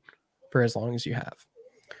known for as long as you have?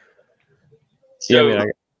 So, yeah, I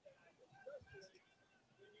mean,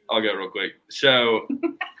 I'll go real quick. So,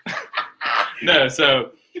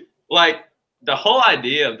 so like the whole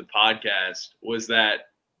idea of the podcast was that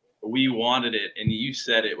we wanted it, and you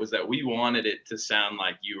said it, was that we wanted it to sound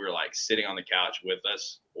like you were like sitting on the couch with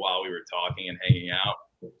us while we were talking and hanging out.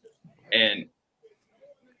 And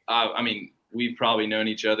I mean, we've probably known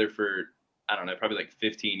each other for, I don't know, probably like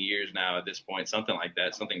 15 years now at this point, something like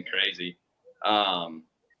that, something crazy.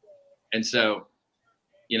 And so,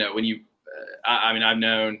 you know, when you, I mean, I've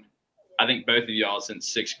known, I think both of y'all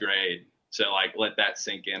since 6th grade. So like, let that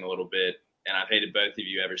sink in a little bit. And I've hated both of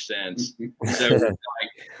you ever since. So like,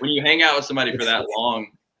 when you hang out with somebody for that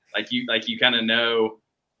long, like you kind of know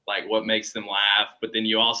like what makes them laugh, but then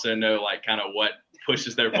you also know like kind of what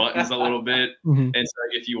pushes their buttons a little bit. Mm-hmm. And so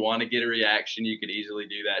if you want to get a reaction, you could easily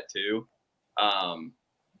do that too.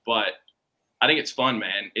 But I think it's fun,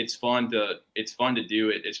 man. It's fun to do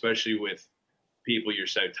it, especially with people you're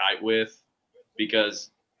so tight with, because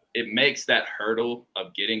it makes that hurdle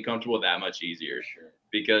of getting comfortable that much easier. Sure.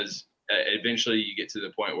 Because eventually you get to the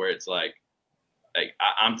point where it's like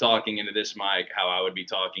I'm talking into this mic how I would be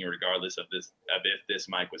talking regardless of if this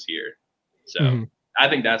mic was here. So I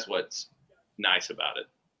think that's what's nice about it.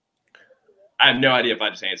 I have no idea if I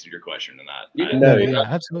just answered your question or not. Yeah,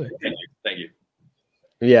 absolutely. Thank you.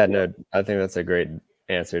 Yeah, no, I think that's a great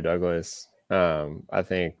answer, Douglas. I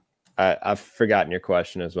think I've forgotten your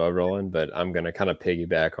question as well, Roland, but I'm going to kind of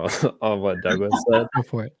piggyback on what Douglas said. Go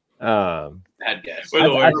for it. Bad guess.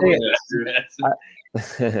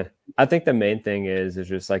 I think the main thing is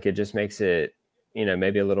just like, it just makes it, you know,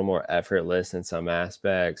 maybe a little more effortless in some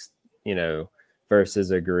aspects, you know,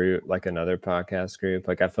 versus a group, like another podcast group.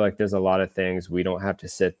 Like, I feel like there's a lot of things we don't have to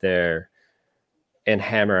sit there and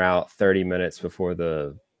hammer out 30 minutes before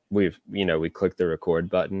we click the record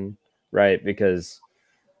button, right? Because,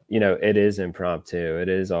 you know, it is impromptu. It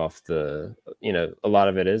is off the, you know, a lot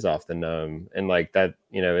of it is off the gnome, and like that,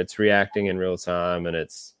 you know, it's reacting in real time, and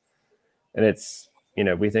it's, you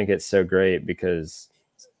know, we think it's so great because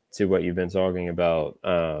to what you've been talking about,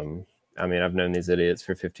 I mean, I've known these idiots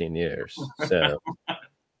for 15 years. So,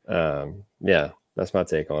 yeah, that's my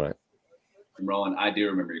take on it. Roland, I do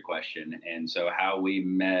remember your question. And so how we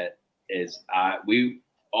met is we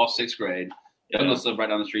all 6th grade. Douglas lived right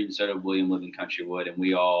down the street, and so did William, lived in Countrywood. And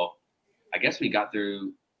we all, I guess we got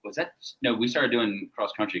through, we started doing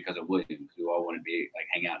cross country because of William, because we all wanted to be like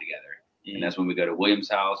hang out together. Mm-hmm. And that's when we go to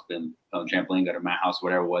William's house, then on the trampoline, go to my house,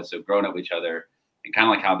 whatever it was. So growing up with each other, and kind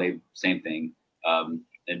of like how same thing. And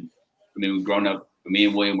I mean, we've grown up, me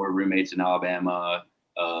and William were roommates in Alabama.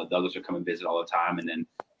 Douglas would come and visit all the time. And then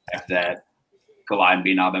after that, Collide and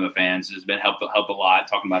being Alabama fans has been helped a lot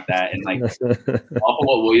talking about that. And like off of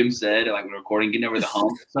what William said, like we're recording, getting over the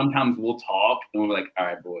hump, sometimes we'll talk and we're like, all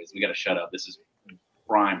right, boys, we got to shut up.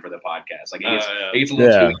 prime for the podcast. Like Yeah. it gets a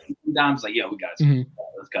little Yeah. too sometimes. Like, we got Mhm.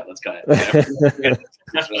 let's cut.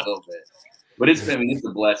 Just a little bit. But it's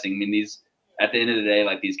a blessing. I mean, at the end of the day,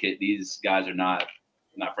 like these guys are not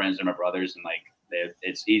friends, they're my brothers, and like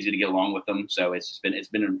it's easy to get along with them. So it's been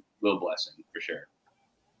a real blessing for sure.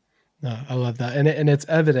 No, I love that, and it's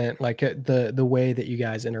evident, like the way that you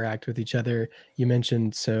guys interact with each other. You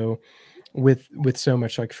mentioned with so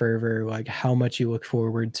much like fervor, like how much you look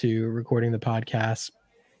forward to recording the podcast.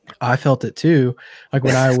 I felt it too. Like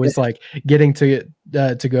when I was like getting to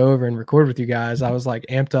go over and record with you guys, I was like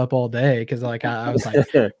amped up all day because like I was like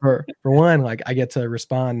for one, like I get to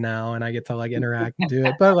respond now and I get to like interact and do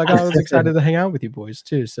it. But like I was excited to hang out with you boys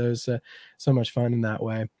too. So it's so much fun in that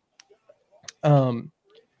way.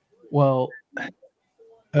 Well,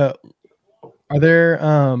 are there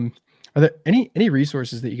any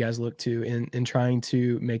resources that you guys look to in trying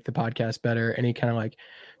to make the podcast better? Any kind of like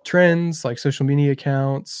trends, like social media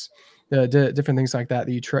accounts, different things like that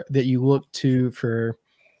that you look to for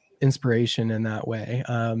inspiration in that way?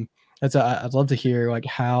 I'd love to hear like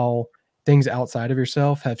how things outside of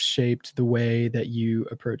yourself have shaped the way that you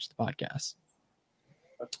approach the podcast.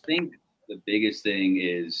 I think the biggest thing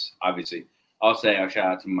is obviously I'll shout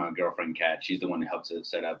out to my girlfriend Kat. She's the one who helps us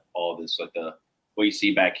set up all this, like what you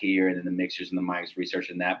see back here, and then the mixers and the mics,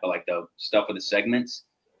 researching that. But like the stuff with the segments,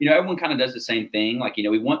 everyone kind of does the same thing. Like,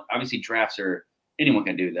 we want, obviously drafts anyone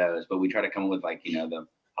can do those, but we try to come up with like, the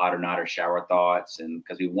hot or not or shower thoughts. And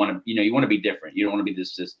because we want to, you want to be different. You don't want to be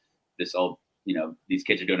this old, these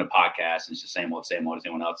kids are doing a podcast and it's the same old as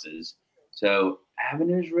anyone else's. So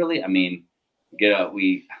avenues really, I mean,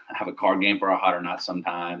 we have a card game for our hot or not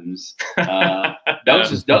sometimes.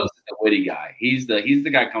 Doug's is the witty guy. He's the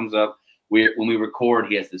guy who comes up. When we record,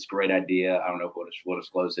 he has this great idea. I don't know if we'll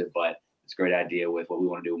disclose it, but it's a great idea with what we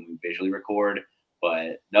want to do when we visually record.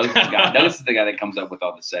 But Doug's is the guy that comes up with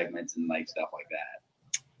all the segments and like stuff like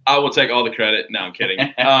that. I will take all the credit. No, I'm kidding.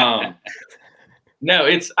 No,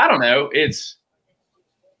 I don't know.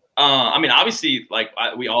 I mean, obviously, like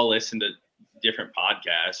we all listen to different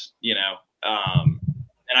podcasts, and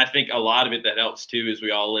I think a lot of it that helps too is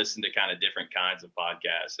we all listen to kind of different kinds of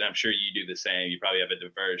podcasts. And I'm sure you do the same. You probably have a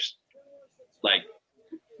diverse like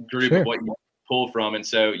group of what you pull from, and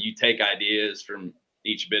so you take ideas from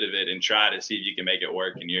each bit of it and try to see if you can make it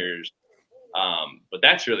work in yours. But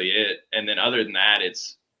that's really it. And then other than that,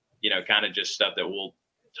 it's kind of just stuff that we'll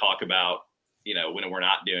talk about when we're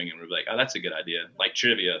not doing it, and we're like, oh, that's a good idea, like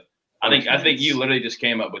trivia. I think you literally just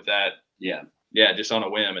came up with that. Yeah, just on a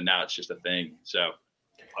whim, and now it's just a thing. So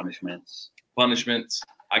punishments.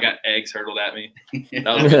 I got eggs hurtled at me. That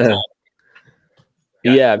was a good time.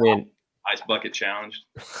 Yeah, I mean, ice bucket challenge.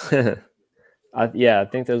 I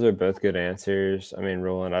think those are both good answers. I mean,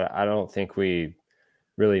 Roland, I don't think we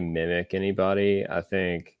really mimic anybody. I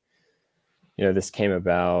think, this came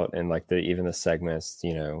about and like even the segments,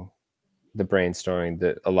 the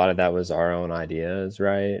brainstorming, a lot of that was our own ideas,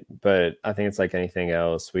 right? But I think it's like anything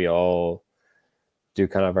else. We all do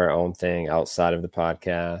kind of our own thing outside of the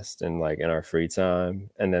podcast and like in our free time.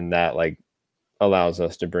 And then that like allows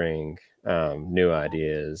us to bring new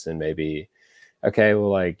ideas and maybe, okay, well,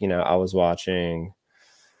 like, I was watching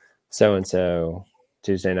so-and-so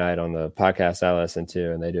Tuesday night on the podcast I listen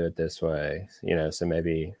to, and they do it this way, so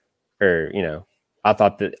maybe, or, I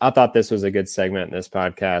thought this was a good segment in this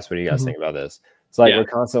podcast. What do you guys think about this? It's like, we're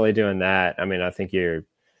constantly doing that. I mean, I think you're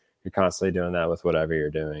constantly doing that with whatever you're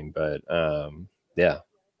doing, but just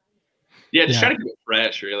try to keep it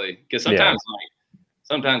fresh, really, because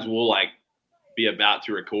sometimes we'll like be about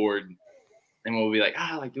to record and we'll be like,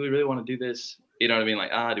 like, do we really want to do this? You know what I mean?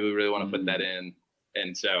 Like, do we really want to put that in?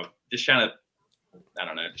 And so just trying to, I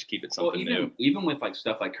don't know, just keep it something new. Even with like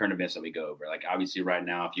stuff like current events that we go over, like obviously right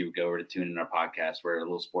now, if you go over to tune in our podcast, we're a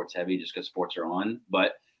little sports heavy just because sports are on.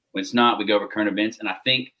 But when it's not, we go over current events. And I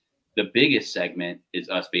think the biggest segment is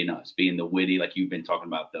us being the witty, like you've been talking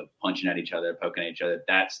about, the punching at each other, poking at each other.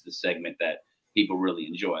 That's the segment that people really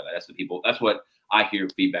enjoy. Like, that's what I hear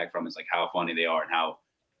feedback from, is like how funny they are and how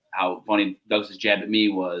funny Doug's jab at me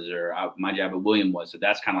was, or my jab at William was. So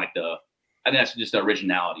that's kind of like I think that's just the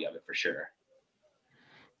originality of it for sure.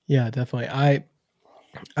 Yeah, definitely.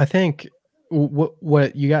 I think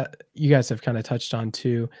what you guys have kind of touched on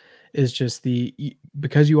too is just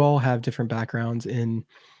because you all have different backgrounds in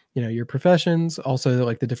your professions, also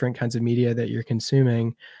like the different kinds of media that you're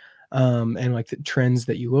consuming, and like the trends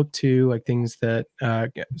that you look to, like things that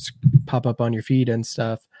pop up on your feed and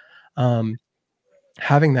stuff.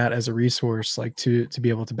 Having that as a resource, like to be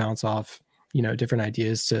able to bounce off different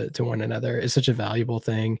ideas to one another is such a valuable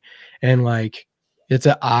thing. And like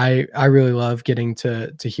I really love getting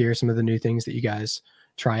to hear some of the new things that you guys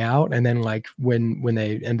try out, and then like when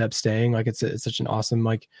they end up staying, like it's such an awesome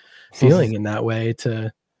like feeling in that way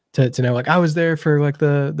to know like I was there for like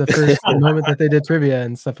the first moment that they did trivia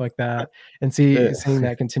and stuff like that, and seeing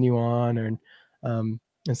that continue on and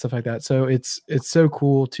stuff like that. So it's so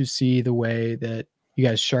cool to see the way that you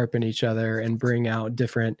guys sharpen each other and bring out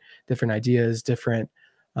different ideas, different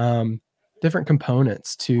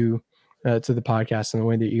components to the podcast and the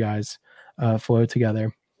way that you guys flow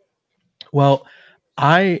together. Well,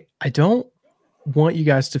 I don't want you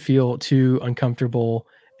guys to feel too uncomfortable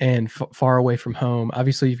and far away from home.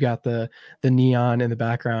 Obviously, you've got the neon in the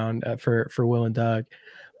background for Will and Doug,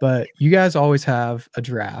 but you guys always have a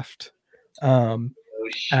draft.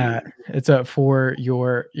 It's up for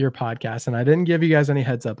your podcast, and I didn't give you guys any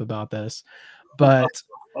heads up about this, but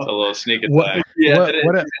a little sneak attack.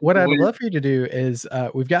 What I'd love for you to do is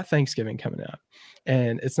we've got Thanksgiving coming up,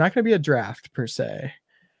 and it's not going to be a draft per se.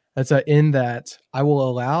 That's in that I will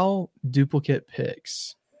allow duplicate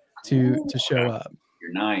picks to show up.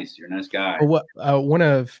 You're nice. You're a nice guy. But one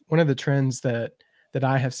of the trends that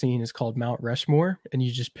I have seen is called Mount Rushmore, and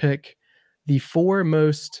you just pick the 4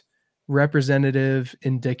 most representative,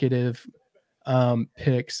 indicative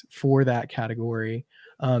picks for that category,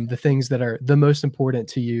 the things that are the most important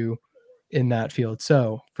to you in that field.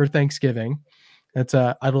 So for Thanksgiving, that's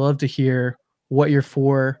I'd love to hear what your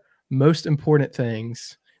 4 most important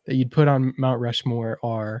things that you'd put on Mount Rushmore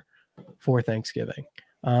are for Thanksgiving,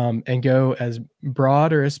 and go as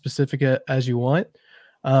broad or as specific as you want.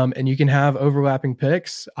 And you can have overlapping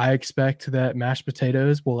picks. I expect that mashed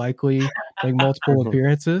potatoes will likely make multiple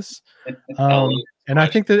appearances. And I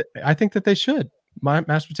think that they should. My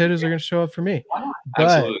mashed potatoes are going to show up for me. But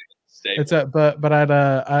Absolutely. it's but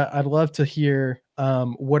I'd love to hear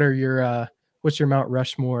what are your what's your Mount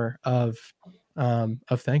Rushmore of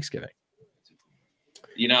Thanksgiving?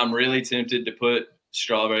 I'm really tempted to put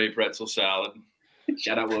strawberry pretzel salad.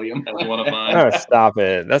 Shout out, William. That's one of mine. Oh, stop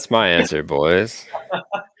it. That's my answer, boys.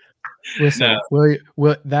 Listen,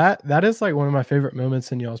 Will, that is like one of my favorite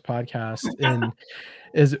moments in y'all's podcast,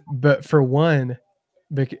 but for one,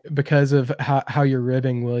 because of how you're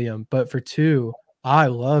ribbing William, but for 2, I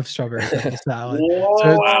love strawberry pretzel salad.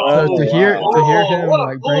 So to hear him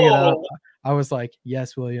like bring it up, I was like,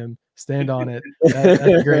 yes, William, stand on it. That's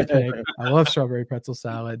a great pick. I love strawberry pretzel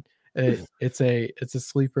salad. It's a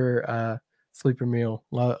sleeper meal.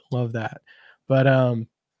 Love that. But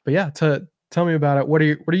yeah, tell me about it. What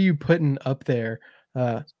are you putting up there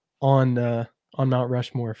on Mount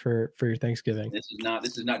Rushmore for your Thanksgiving? This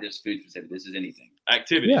is not just food specific. This is anything.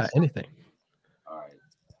 Activities. Yeah, anything. All right.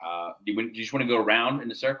 Do you just want to go around in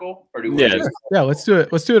a circle, or do Yeah. Yeah, let's do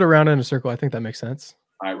it. Let's do it around in a circle. I think that makes sense.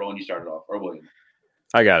 All right, Roland, you started off, or William.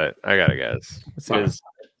 I got it, guys.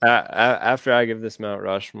 After I give this Mount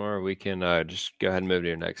Rushmore, we can just go ahead and move to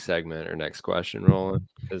your next segment or next question, Roland,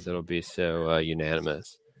 because it'll be so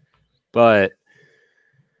unanimous. But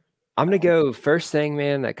I'm going to go first thing,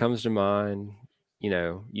 man, that comes to mind.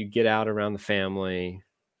 You get out around the family,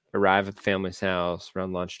 arrive at the family's house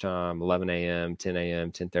around lunchtime, 11 a.m., 10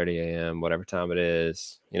 a.m., 10:30 a.m., whatever time it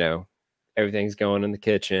is. Everything's going in the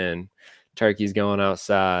kitchen. Turkey's going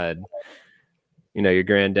outside. Your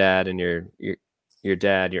granddad and your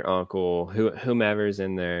dad, your uncle, whomever's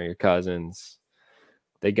in there, your cousins,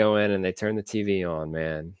 they go in and they turn the TV on,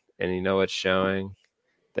 man. And you know what's showing?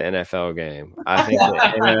 The NFL game. I think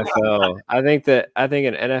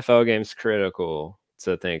an NFL game's critical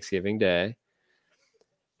to Thanksgiving Day.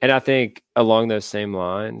 And I think along those same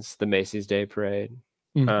lines, the Macy's Day Parade.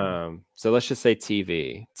 So let's just say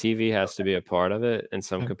TV. TV has to be a part of it in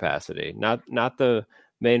some capacity. Not the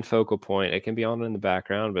main focal point. It can be on in the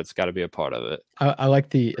background, but it's got to be a part of it. I like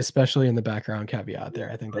the especially in the background caveat there.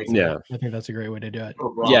 I think that's a great way to do it.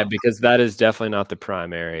 Yeah, because that is definitely not the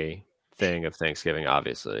primary thing of Thanksgiving,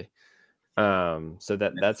 obviously. So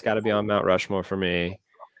that's got to be on Mount Rushmore for me.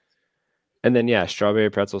 And then strawberry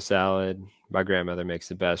pretzel salad. My grandmother makes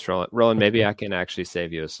the best. Roland, maybe I can actually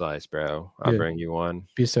save you a slice, bro. I'll bring you one.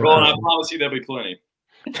 Be so Roland, I promise you there'll be plenty.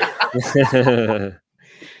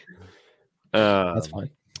 That's fine.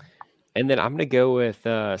 And then I'm gonna go with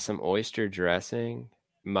some oyster dressing.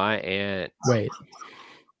 My aunt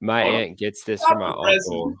gets this from my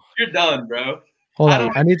uncle. You're done, bro. Hold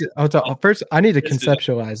on. I need to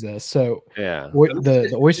conceptualize this. So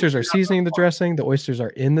the oysters are seasoning the dressing. The oysters are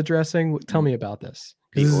in the dressing. Tell me about this.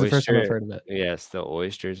 This is the first time I've heard of it. Yes, the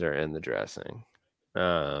oysters are in the dressing.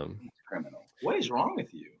 Criminal. What is wrong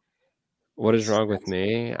with you? What is wrong with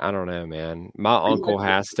me? I don't know, man. My uncle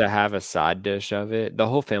has to have a side dish of it. The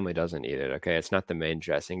whole family doesn't eat it. Okay, it's not the main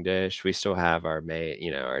dressing dish. We still have our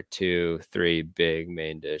 2-3 big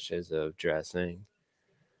main dishes of dressing.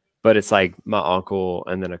 but it's like my uncle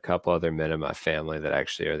and then a couple other men in my family that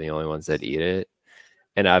actually are the only ones that eat it.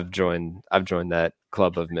 And I've joined that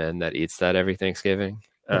club of men that eats that every Thanksgiving.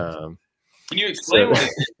 Can you explain what it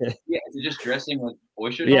is? Yeah, is it just dressing with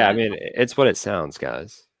oysters? Yeah, on I mean, it's what it sounds,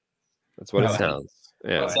 guys. That's what it Oh, sounds.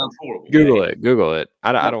 Yeah, That sounds horrible. Google it.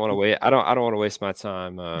 I don't want to wait. I don't want to waste my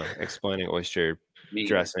time explaining oyster Me.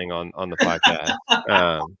 dressing on the podcast.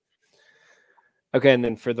 Okay, and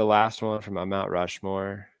then for the last one from my Mount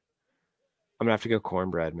Rushmore, I'm gonna have to go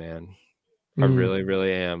cornbread, man. I really,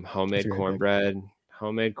 really am. Homemade cornbread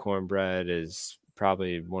is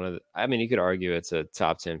probably one of the, I mean, you could argue it's a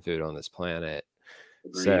top 10 food on this planet.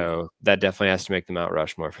 Agreed. So that definitely has to make the Mount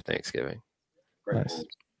Rushmore for Thanksgiving. Great Nice. polls.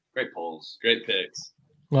 Great polls. Great picks.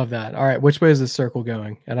 Love that. All right, which way is this circle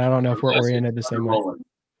going? And I don't know if we're oriented the same way. All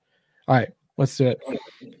right, let's do it.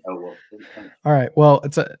 Oh, well. All right. Well,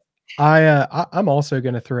 I'm also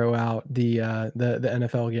going to throw out the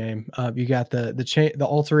NFL game. You got the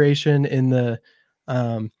alteration in the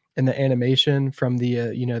animation from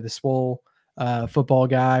the swole football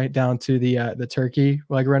guy down to the turkey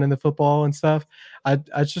like running the football and stuff.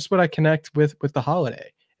 It's just what I connect with the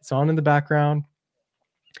holiday. It's on in the background.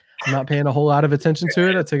 I'm not paying a whole lot of attention to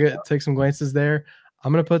it. I took some glances there.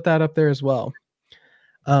 I'm going to put that up there as well.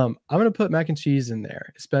 I'm going to put mac and cheese in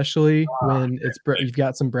there, especially when you've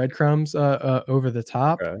got some breadcrumbs over the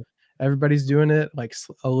top. Okay. Everybody's doing it like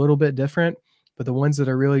a little bit different, but the ones that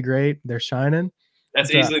are really great, they're shining.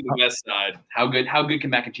 That's easily the best side. How good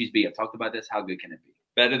can mac and cheese be? I've talked about this. How good can it be?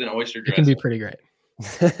 Better than oyster It dressing. can be pretty great.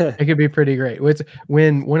 It can be pretty great.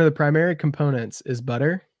 When one of the primary components is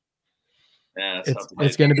butter, Yeah,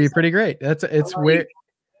 it's going to be pretty great. Where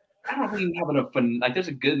I don't really have enough fun. Like, there's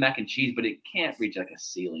a good mac and cheese, but it can't reach like a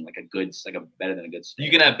ceiling, like a better than a good steak.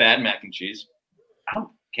 You can have bad mac and cheese.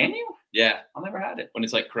 Can you? Yeah, I've never had it. when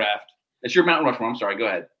it's like Kraft. It's your Mount Rushmore. I'm sorry. Go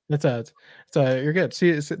ahead. you're good.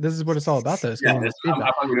 See, this is what it's all about, though. Yeah, I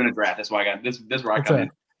thought we were doing a draft. That's why I got this. This is where I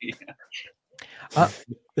come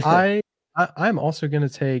in. I'm also going to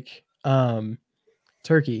take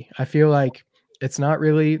turkey. I feel like it's not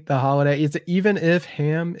really the holiday. It's even if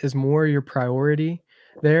ham is more your priority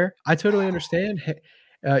there. I totally understand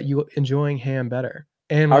you enjoying ham better.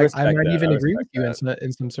 And I might even agree with you in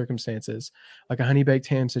some circumstances, like a honey baked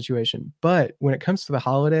ham situation. But when it comes to the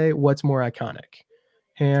holiday, what's more iconic,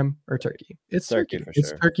 ham or turkey? It's turkey. It's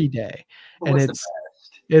sure. Turkey Day, Well, and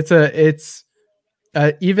it's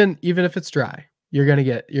even if it's dry, you're gonna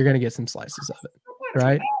get some slices of it,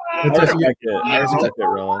 right? I respect it,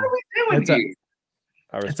 Roland.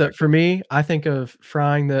 For me, I think of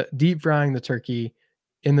deep frying the turkey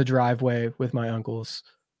in the driveway with my uncles.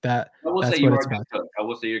 I will say you're a good cook. I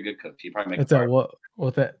will say you're a good cook. You probably make it.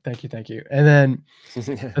 Thank you. And then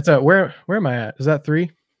where am I at? Is that 3?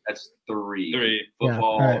 That's 3.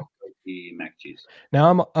 Football, turkey, mac and cheese.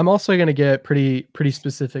 Now I'm also gonna get pretty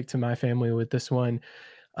specific to my family with this one.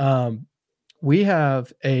 We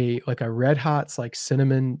have a Red Hot's like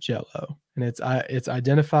cinnamon Jello, and it's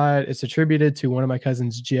identified. It's attributed to one of my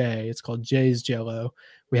cousins, Jay. It's called Jay's Jello.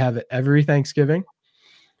 We have it every Thanksgiving.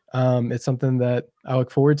 It's something that I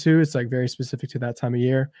look forward to. It's like very specific to that time of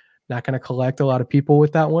year. Not going to collect a lot of people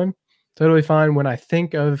with that one. Totally fine. When I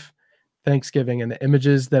think of Thanksgiving and the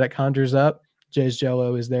images that it conjures up, Jay's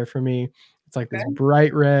Jello is there for me. It's like this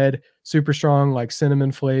bright red, super strong, like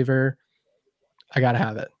cinnamon flavor. I got to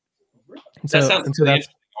have it. That sounds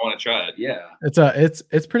fantastic. I want to try it. Yeah.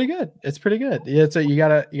 It's pretty good. It's pretty good. Yeah, you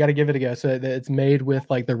gotta give it a go. So it's made with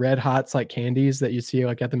like the Red Hots like candies that you see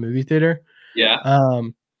like at the movie theater. Yeah.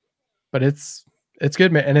 But it's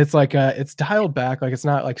good, man. And it's like it's dialed back. Like it's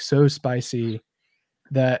not like so spicy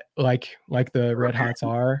that like the Red Hots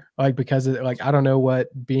are, like, because it, like, I don't know what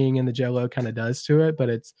being in the Jello kind of does to it, but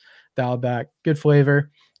it's dialed back. Good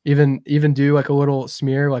flavor. Even do like a little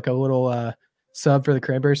smear, like a little sub for the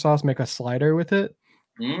cranberry sauce, make a slider with it.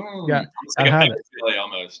 Yeah, it's like a have it. Chili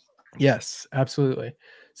almost. Yes, absolutely.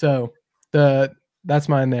 So that's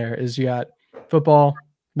mine. There is, you got football,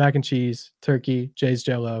 mac and cheese, turkey, Jay's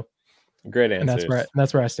Jello. Great answers. And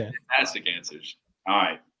that's where I stand. Fantastic answers. All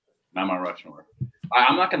right, Mount Rushmore.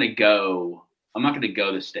 I'm not gonna go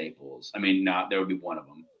the staples. I mean, there would be one of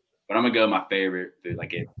them, but I'm gonna go my favorite food.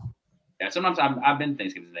 Like it. Yeah, sometimes I've been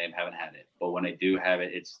Thanksgiving today and haven't had it, but when I do have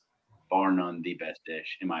it, it's bar none the best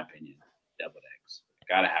dish in my opinion. Deviled eggs.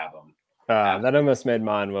 Gotta have them. That almost made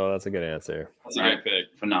mine. Well, that's a good answer. That's a great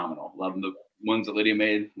pick. Phenomenal. Love the ones that Lydia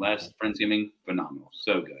made last Friendsgiving. Phenomenal.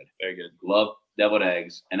 So good. Very good. Love deviled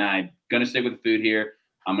eggs. And I'm going to stick with the food here.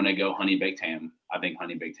 I'm going to go honey baked ham. I think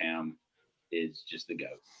honey baked ham is just the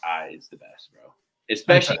goat. It's the best, bro.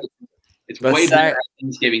 Especially, it's way better at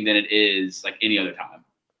Thanksgiving than it is like any other time.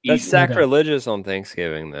 That's Easily. sacrilegious on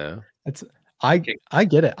Thanksgiving, though. I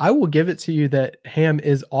get it. I will give it to you that ham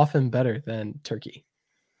is often better than turkey,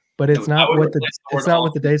 but it's No, I not would what replace the word it's not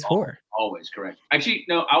what the always- day's for. Always correct. Actually,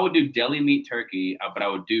 no, I would do deli meat turkey, but I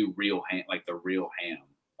would do real ham, like the real ham.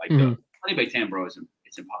 Like the honey baked ham, bro, it's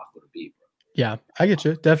impossible to beat, bro. Yeah, I get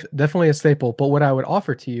you. Definitely a staple. But what I would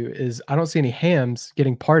offer to you is I don't see any hams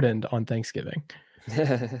getting pardoned on Thanksgiving.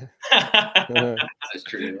 I That's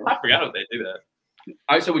true. forgot if they do that.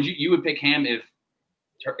 All right, so you would pick ham if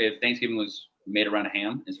Thanksgiving was made around a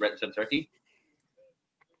ham instead of turkey?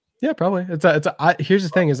 Yeah, probably. Here's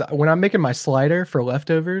the thing: is when I'm making my slider for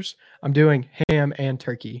leftovers, I'm doing ham and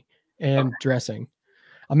turkey and dressing.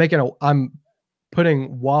 I'm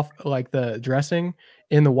putting like the dressing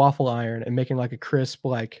in the waffle iron and making like a crisp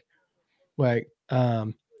like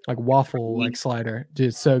waffle like slider. Dude,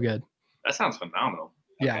 it's so good. That sounds phenomenal.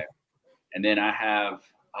 Yeah. Okay. And then I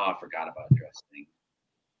forgot about dressing.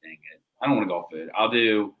 Dang it. I don't want to go off food.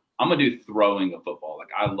 I'm gonna do throwing a football. Like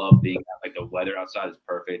I love being like the weather outside is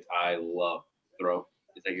perfect. I love throw.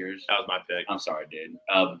 Is that yours? That was my pick. I'm sorry, dude.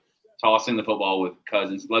 Tossing the football with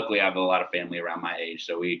cousins. Luckily, I have a lot of family around my age,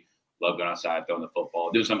 so we love going outside, throwing the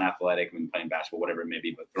football, doing something athletic, playing basketball, whatever it may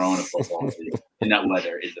be. But throwing a football in that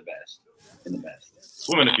weather is the best. In the best.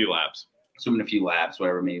 Swimming a few laps,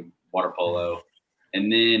 whatever it may be, water polo.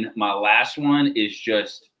 And then my last one is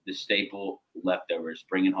just the staple leftovers.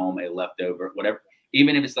 Bringing home a leftover, whatever.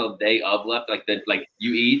 Even if it's the day of left, like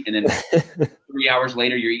you eat and then 3 hours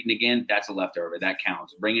later you're eating again, that's a leftover. That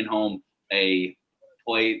counts. Bringing home a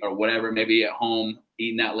plate or whatever, maybe at home,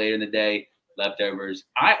 eating that later in the day, leftovers.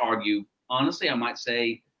 I argue, honestly, I might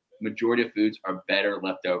say majority of foods are better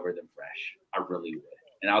leftover than fresh. I really would.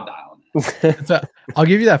 And I'll die on that. I'll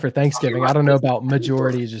give you that for Thanksgiving. I don't know about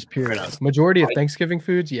majority, just period. Majority of Thanksgiving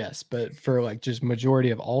foods, yes. But for like just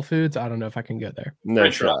majority of all foods, I don't know if I can go there. No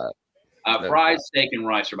shot. Fried steak and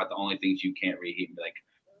rice are about the only things you can't reheat and be like,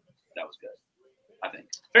 that was good. I think.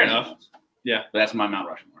 Fair enough. Yeah. But that's my Mount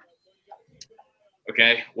Rushmore.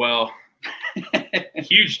 Okay. Well,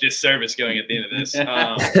 huge disservice going at the end of this.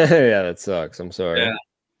 Yeah, that sucks. I'm sorry. Yeah.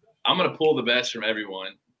 I'm going to pull the best from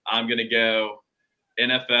everyone. I'm going to go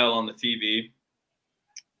NFL on the TV.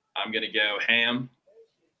 I'm going to go ham.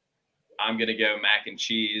 I'm going to go mac and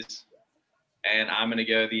cheese. And I'm going to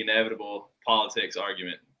go the inevitable politics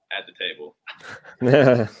argument at the table.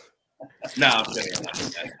 No, I'm kidding.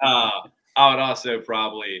 I would also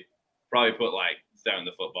probably put like throwing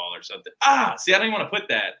the football or something. See, I don't even want to put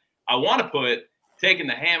that. I want to put taking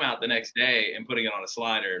the ham out the next day and putting it on a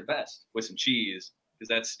slider with some cheese because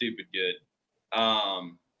that's stupid good.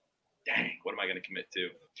 Dang, what am I going to commit to?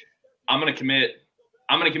 I'm going to commit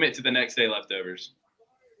to the next day leftovers.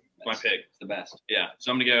 My pick. It's the best. Yeah.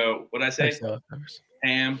 So I'm going to go, what did I say?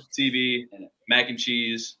 Ham, TV, mac and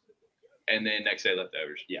cheese, and then next day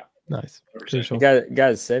leftovers. Yeah. Nice. You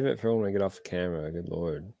guys, save it for when we get off the camera. Good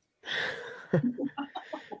Lord.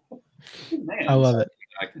 I love it.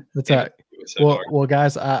 That's right. Well,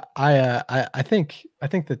 guys, I think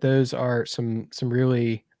that those are some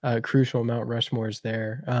really crucial Mount Rushmores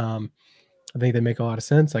there. I think they make a lot of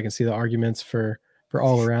sense. I can see the arguments for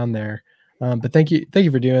all around there. But thank you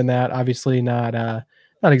for doing that. Obviously, not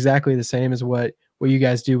exactly the same as what you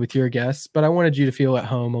guys do with your guests, but I wanted you to feel at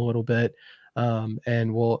home a little bit. And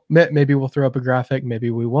maybe we'll throw up a graphic,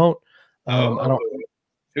 maybe we won't. I don't.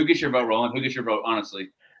 Who gets your vote, Roland? Who gets your vote? Honestly,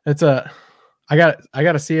 I got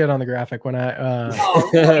to see it on the graphic when I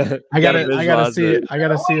got to see it. I got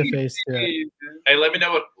to see a face to it. Hey, let me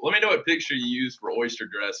know what picture you use for oyster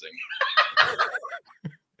dressing.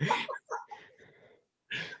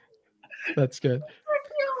 That's good.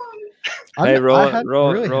 Hey, Roland,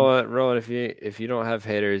 if you don't have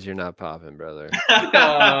haters, you're not popping, brother. You don't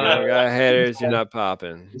got haters, you're not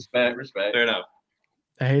popping. Respect. Fair enough.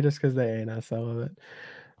 I hate us because they ain't us. I love it.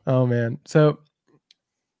 Oh man. So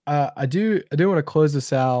I do want to close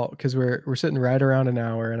this out because we're sitting right around an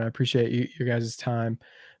hour, and I appreciate your guys' time.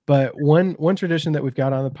 But one tradition that we've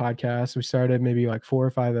got on the podcast, we started maybe like 4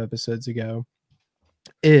 or 5 episodes ago,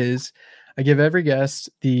 is I give every guest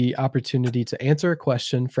the opportunity to answer a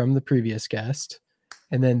question from the previous guest,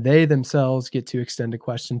 and then they themselves get to extend a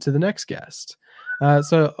question to the next guest.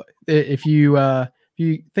 So if you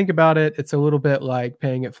think about it, it's a little bit like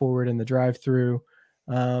paying it forward in the drive-through.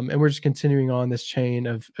 And we're just continuing on this chain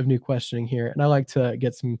of new questioning here. And I like to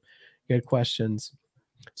get some good questions.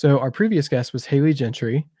 So our previous guest was Haley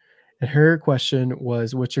Gentry, and her question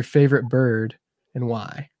was, what's your favorite bird and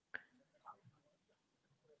why?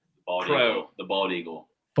 Crow. The bald eagle.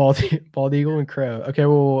 Bald eagle and crow. Okay,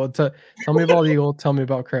 well, tell me bald eagle. Tell me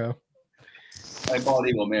about crow. Like Bald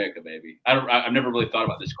Eagle America, baby. I've never really thought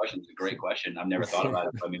about this question. It's a great question. I've never thought about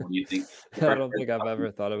it. I mean, when you think I don't think I've ever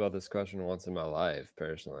thought about this question once in my life,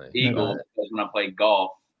 personally. Eagle, because when I played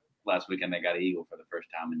golf last weekend, they got an eagle for the first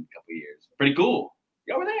time in a couple of years. Pretty cool.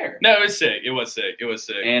 Y'all were there. No, it was sick. It was sick. It was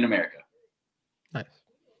sick. And America. Nice.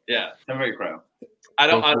 Yeah. I'm very crow.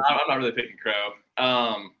 I'm not really picking crow.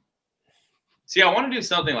 See, I want to do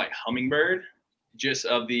something like hummingbird, just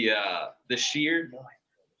of the sheer.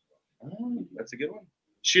 Oh, that's a good one.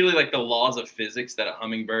 Surely, like the laws of physics that a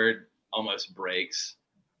hummingbird almost breaks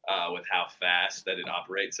with how fast that it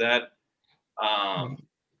operates at. I'm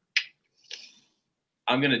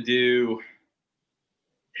gonna do.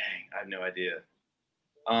 Dang, I have no idea.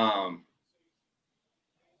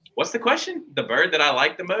 What's the question? The bird that I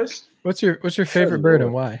like the most? What's your favorite bird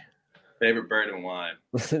and why? Favorite bird and why?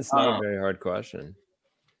 It's not a very hard question.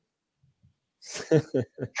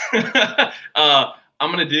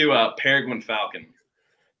 I'm gonna do peregrine falcon.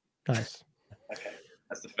 Nice. Okay,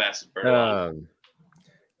 that's the fastest bird.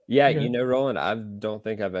 Yeah, Okay. you know, Roland, I don't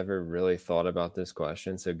think I've ever really thought about this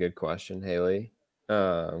question. So good question, Haley.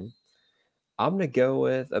 I'm gonna go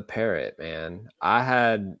with a parrot, man. I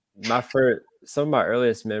had some of my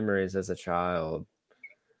earliest memories as a child.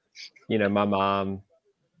 You know, my mom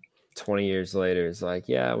 20 years later is like,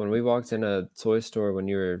 yeah, when we walked in a toy store when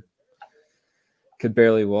you could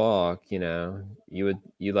barely walk, you know, you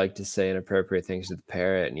like to say inappropriate things to the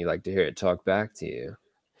parrot and you like to hear it talk back to you.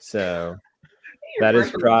 So that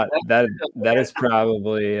is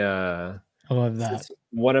probably I love that.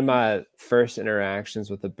 one of my first interactions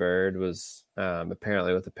with a bird was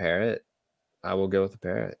apparently with a parrot. I will go with the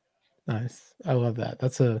parrot. Nice. I love that.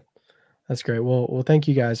 That's great. Well, thank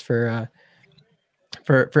you guys for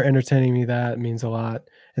entertaining me. That means a lot.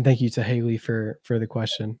 And thank you to Haley for the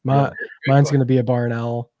question. Mine's going to be a barn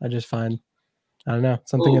owl. I just find, I don't know,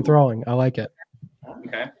 something enthralling. I like it.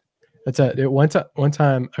 Okay. That's it. One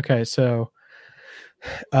time. Okay. So,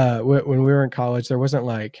 when we were in college, there wasn't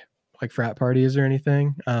like frat parties or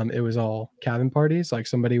anything. It was all cabin parties. Like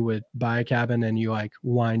somebody would buy a cabin and you like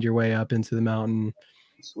wind your way up into the mountain.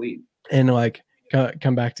 Sweet. And like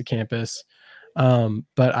come back to campus.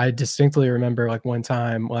 But I distinctly remember like one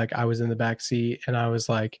time, like I was in the back seat and I was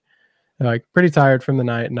like pretty tired from the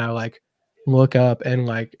night. And I like look up and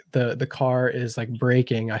like the car is like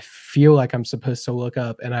braking. I feel like I'm supposed to look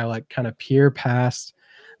up and I like kind of peer past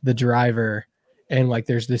the driver and like,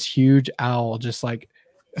 there's this huge owl, just like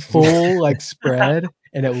full, like spread.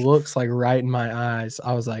 And it looks like right in my eyes.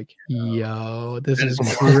 I was like, yo, this is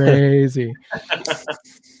crazy.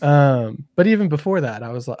 But even before that, I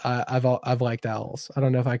was like, I've liked owls. I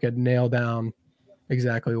don't know if I could nail down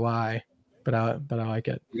exactly why, but I like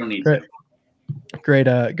it. You don't need to.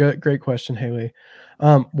 Great question, Haley.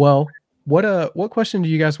 Well, what question do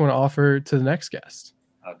you guys want to offer to the next guest?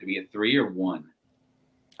 Do we get 3 or 1?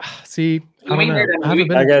 See, I don't know.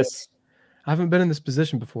 I haven't been in this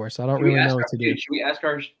position before, so I don't really know what to do. Should we ask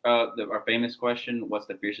our famous question? What's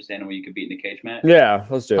the fiercest animal you could beat in a cage match? Yeah,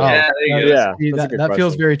 let's do it. That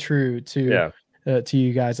feels very true to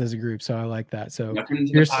you guys as a group. So I like that. So to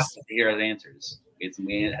hear his answers.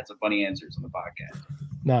 We had some funny answers on the podcast.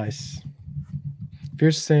 Nice.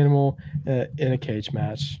 Fiercest animal in a cage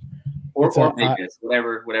match. Or biggest,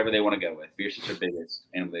 whatever they want to go with. Fiercest or biggest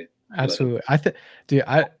animal. Absolutely.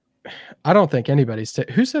 I don't think anybody's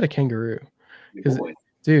who said a kangaroo?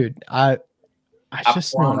 Dude, I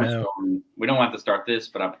just don't know. We don't have to start this,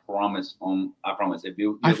 but I promise. If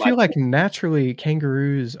you I feel like naturally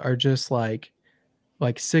kangaroos are just like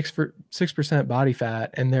 6% body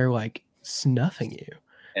fat, and they're like snuffing you.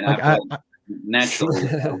 And like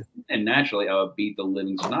naturally, I would beat the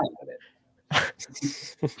living snot out of it.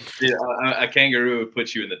 Dude, a kangaroo would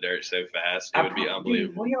put you in the dirt so fast. It would be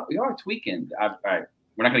unbelievable. Well, y'all are tweaking. All right.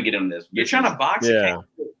 We're not going to get into this. You're trying to box a kangaroo.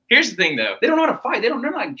 Here's the thing, though. They don't know how to fight. They're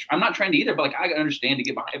like, I'm not trained either, but like I understand to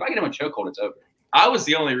get behind. If I get him a chokehold, it's over. I was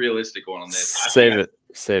the only realistic one on this. Save it,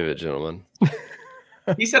 gentlemen.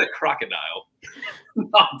 He said a crocodile. No,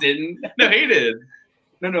 I didn't. No, he did.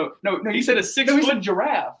 No. He said a 6 foot. He said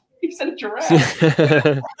giraffe. He said a giraffe. That's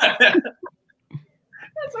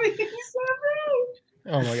what he said,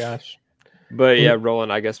 bro. Oh my gosh. But yeah,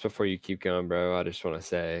 Roland, I guess before you keep going, bro, I just want to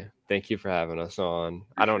say thank you for having us on.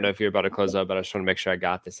 I don't know if you're about to close up, but I just want to make sure I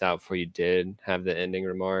got this out before you did have the ending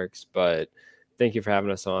remarks. But thank you for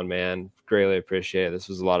having us on, man. Greatly appreciate it. This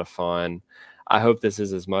was a lot of fun. I hope this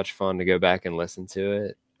is as much fun to go back and listen to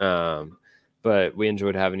it. But we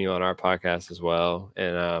enjoyed having you on our podcast as well.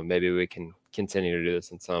 And maybe we can continue to do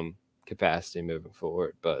this in some capacity moving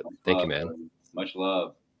forward. But thank you, man. Much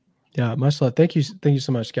love. Yeah, much love. Thank you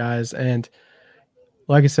so much, guys. And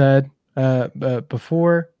like I said, But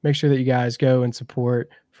before, make sure that you guys go and support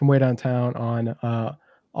From Way Downtown on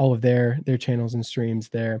all of their channels and streams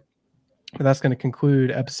there. But that's going to conclude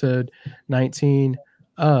episode 19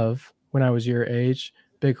 of When I Was Your Age.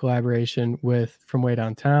 Big collaboration with From Way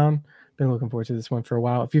Downtown. Been looking forward to this one for a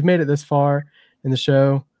while. If you've made it this far in the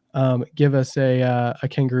show, give us a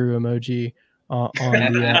kangaroo emoji on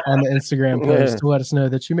the Instagram post to let us know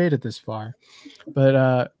that you made it this far.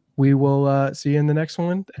 But we will see you in the next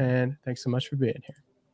one, and thanks so much for being here.